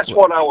that's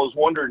what I was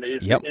wondering.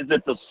 Is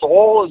it the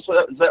soil? Is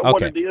that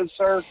what it is,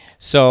 sir?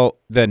 So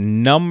the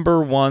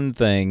number one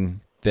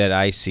thing that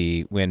I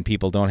see when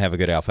people don't have a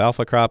good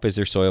alfalfa crop is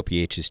their soil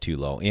pH is too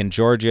low. In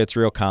Georgia, it's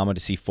real common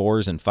to see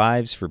 4s and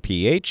 5s for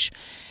pH,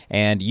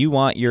 and you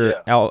want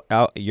your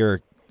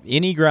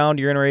any ground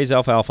you're going to raise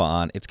alfalfa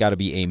on, it's got to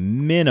be a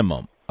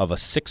minimum of a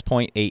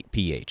 6.8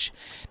 pH.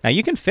 Now,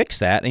 you can fix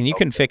that, and you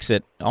can fix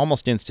it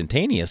almost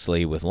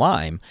instantaneously with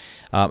lime.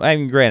 I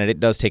mean, granted, it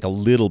does take a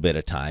little bit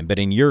of time, but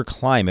in your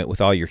climate, with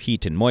all your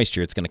heat and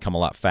moisture, it's going to come a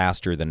lot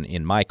faster than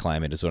in my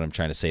climate, is what I'm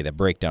trying to say, the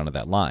breakdown of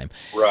that lime.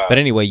 Right. But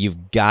anyway,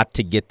 you've got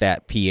to get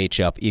that pH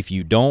up. If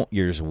you don't,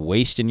 you're just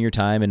wasting your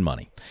time and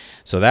money.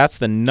 So that's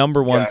the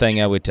number one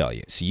thing I would tell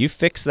you. So you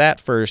fix that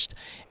first,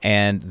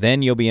 and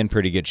then you'll be in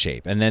pretty good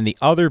shape. And then the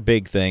other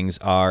big things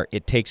are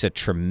it takes a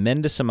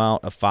tremendous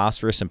amount of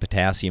phosphorus and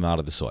potassium out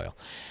of the soil.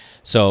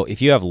 So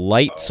if you have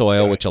light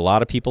soil, which a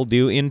lot of people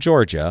do in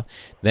Georgia,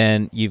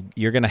 then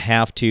you're going to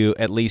have to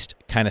at least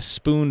kind of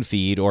spoon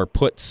feed or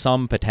put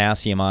some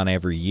potassium on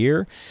every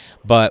year.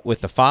 But with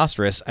the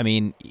phosphorus, I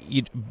mean,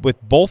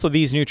 with both of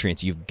these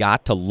nutrients, you've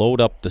got to load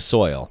up the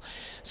soil.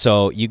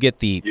 So you get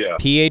the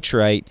pH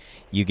right,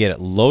 you get it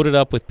loaded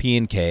up with P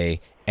and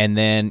K, and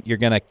then you're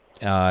going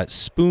to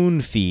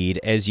spoon feed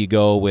as you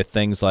go with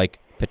things like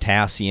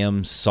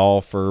potassium,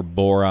 sulfur,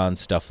 boron,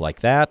 stuff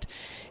like that.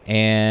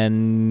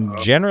 And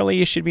generally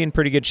you should be in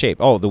pretty good shape.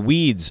 Oh, the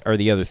weeds are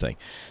the other thing.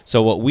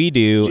 So what we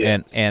do,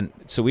 and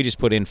so we just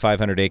put in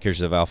 500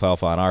 acres of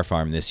alfalfa on our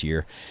farm this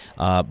year.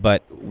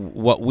 But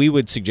what we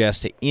would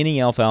suggest to any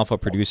alfalfa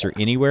producer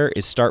anywhere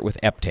is start with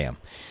Eptam.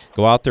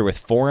 Go out there with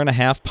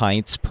 4.5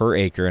 pints per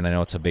acre, and I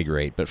know it's a big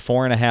rate, but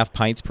 4.5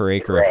 pints per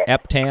acre of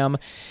Eptam,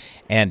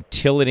 and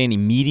till it in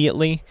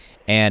immediately,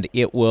 and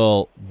it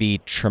will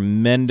be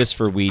tremendous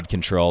for weed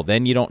control.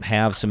 Then you don't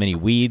have so many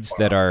weeds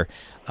that are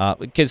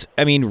because,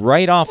 I mean,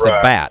 right off the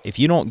bat, if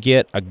you don't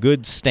get a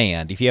good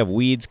stand, if you have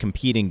weeds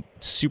competing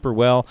super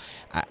well,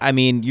 I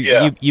mean,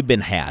 you've been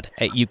had.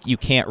 You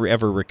can't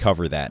ever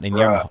recover that, and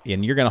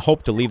you're going to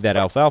hope to leave that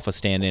alfalfa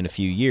stand in a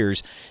few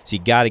years, so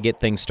you got to get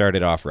things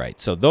started off right.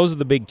 So those are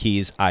the big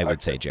keys, I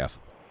would say, Jeff.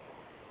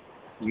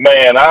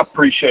 Man, I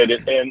appreciate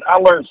it, and I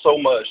learn so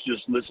much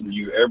just listening to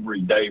you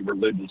every day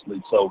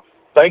religiously. So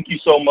thank you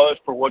so much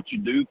for what you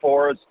do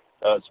for us,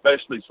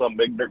 especially some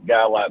ignorant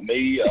guy like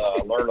me.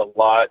 I learn a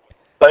lot.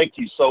 Thank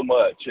you so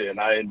much, and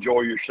I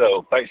enjoy your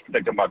show. Thanks for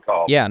taking my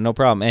call. Yeah, no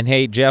problem. And,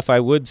 hey, Jeff, I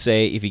would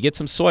say if you get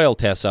some soil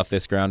tests off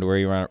this ground where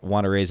you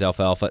want to raise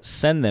alfalfa,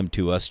 send them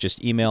to us.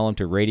 Just email them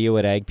to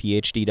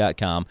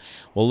radio@agphd.com.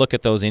 We'll look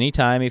at those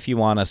anytime if you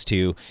want us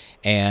to.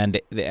 And,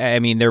 I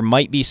mean, there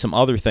might be some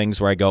other things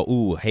where I go,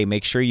 ooh, hey,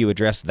 make sure you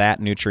address that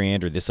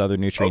nutrient or this other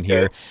nutrient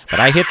here. But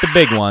I hit the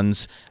big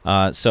ones,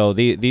 so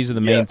these are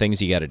the main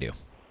things you got to do.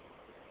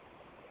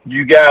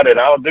 You got it.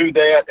 I'll do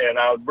that, and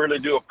I really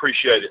do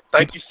appreciate it.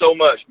 Thank you so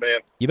much,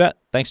 man. You bet.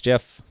 Thanks,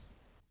 Jeff.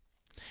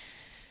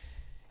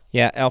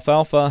 Yeah,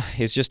 alfalfa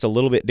is just a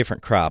little bit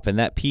different crop, and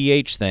that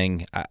pH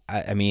thing,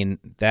 I mean,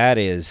 that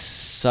is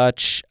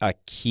such a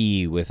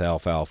key with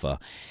alfalfa.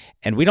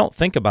 And we don't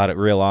think about it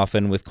real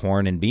often with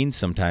corn and beans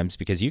sometimes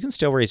because you can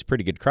still raise a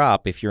pretty good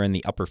crop if you're in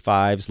the upper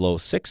 5s, low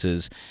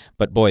 6s.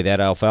 But, boy, that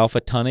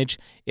alfalfa tonnage,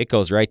 it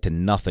goes right to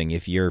nothing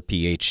if your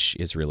pH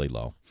is really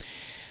low.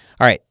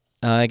 All right.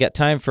 I got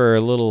time for a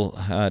little,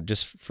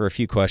 just for a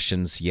few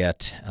questions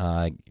yet.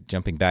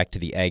 Jumping back to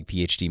the Ag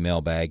PhD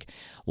mailbag.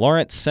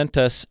 Lawrence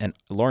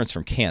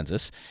from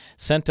Kansas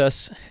sent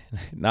us,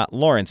 not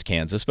Lawrence,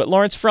 Kansas, but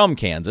Lawrence from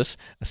Kansas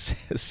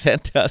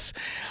sent us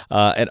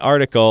an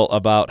article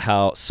about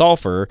how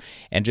sulfur,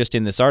 and just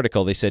in this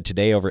article they said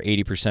today over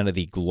 80% of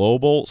the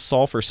global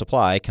sulfur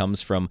supply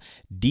comes from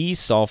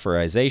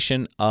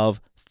desulfurization of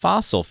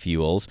fossil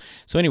fuels.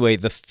 So anyway,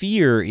 the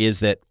fear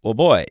is that, well,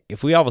 boy,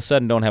 if we all of a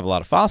sudden don't have a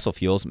lot of fossil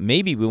fuels,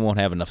 maybe we won't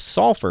have enough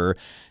sulfur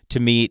to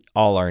meet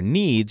all our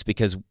needs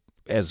because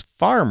as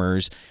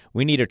farmers,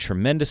 we need a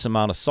tremendous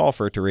amount of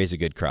sulfur to raise a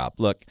good crop.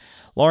 Look,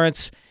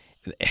 Lawrence,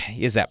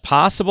 is that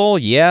possible?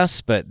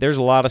 Yes, but there's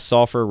a lot of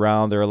sulfur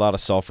around. There are a lot of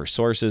sulfur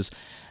sources.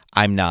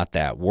 I'm not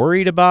that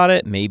worried about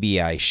it.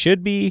 Maybe I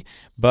should be,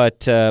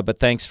 but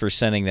thanks for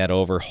sending that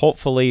over.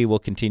 Hopefully, we'll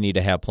continue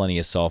to have plenty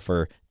of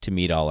sulfur to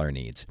meet all our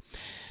needs.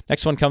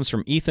 Next one comes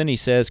from Ethan. He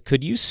says,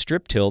 could you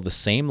strip till the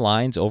same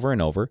lines over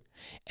and over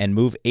and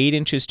move 8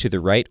 inches to the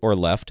right or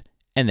left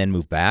and then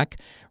move back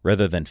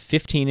rather than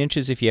 15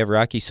 inches if you have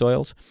rocky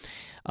soils?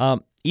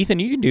 Ethan,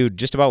 you can do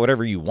just about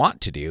whatever you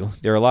want to do.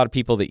 There are a lot of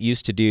people that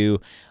used to do,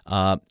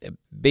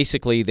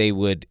 basically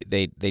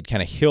they'd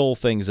kind of hill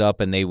things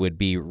up and they would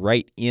be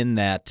right in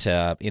that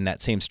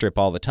same strip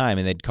all the time,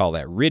 and they'd call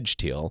that ridge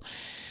till.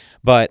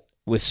 But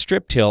with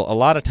strip till, a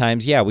lot of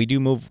times, we do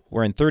move,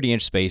 we're in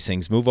 30-inch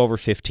spacings, move over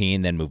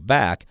 15, then move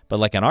back. But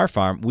like on our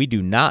farm, we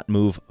do not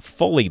move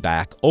fully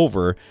back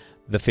over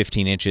the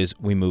 15 inches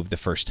we move the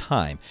first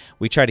time.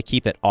 We try to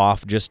keep it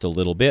off just a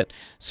little bit.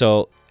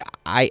 So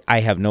I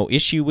have no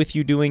issue with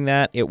you doing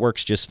that. It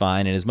works just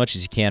fine. And as much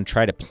as you can,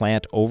 try to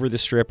plant over the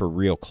strip or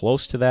real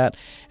close to that.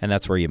 And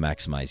that's where you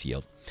maximize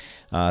yield.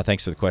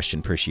 Thanks for the question.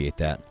 Appreciate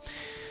that.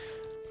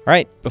 All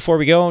right, before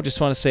we go,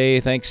 just want to say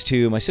thanks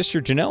to my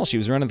sister Janelle. She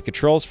was running the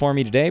controls for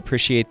me today.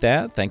 Appreciate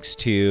that. Thanks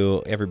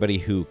to everybody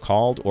who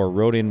called or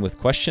wrote in with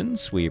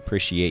questions. We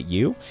appreciate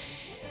you.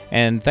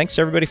 And thanks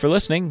to everybody for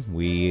listening.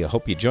 We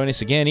hope you join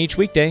us again each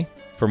weekday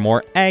for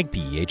more Ag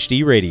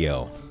PhD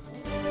Radio.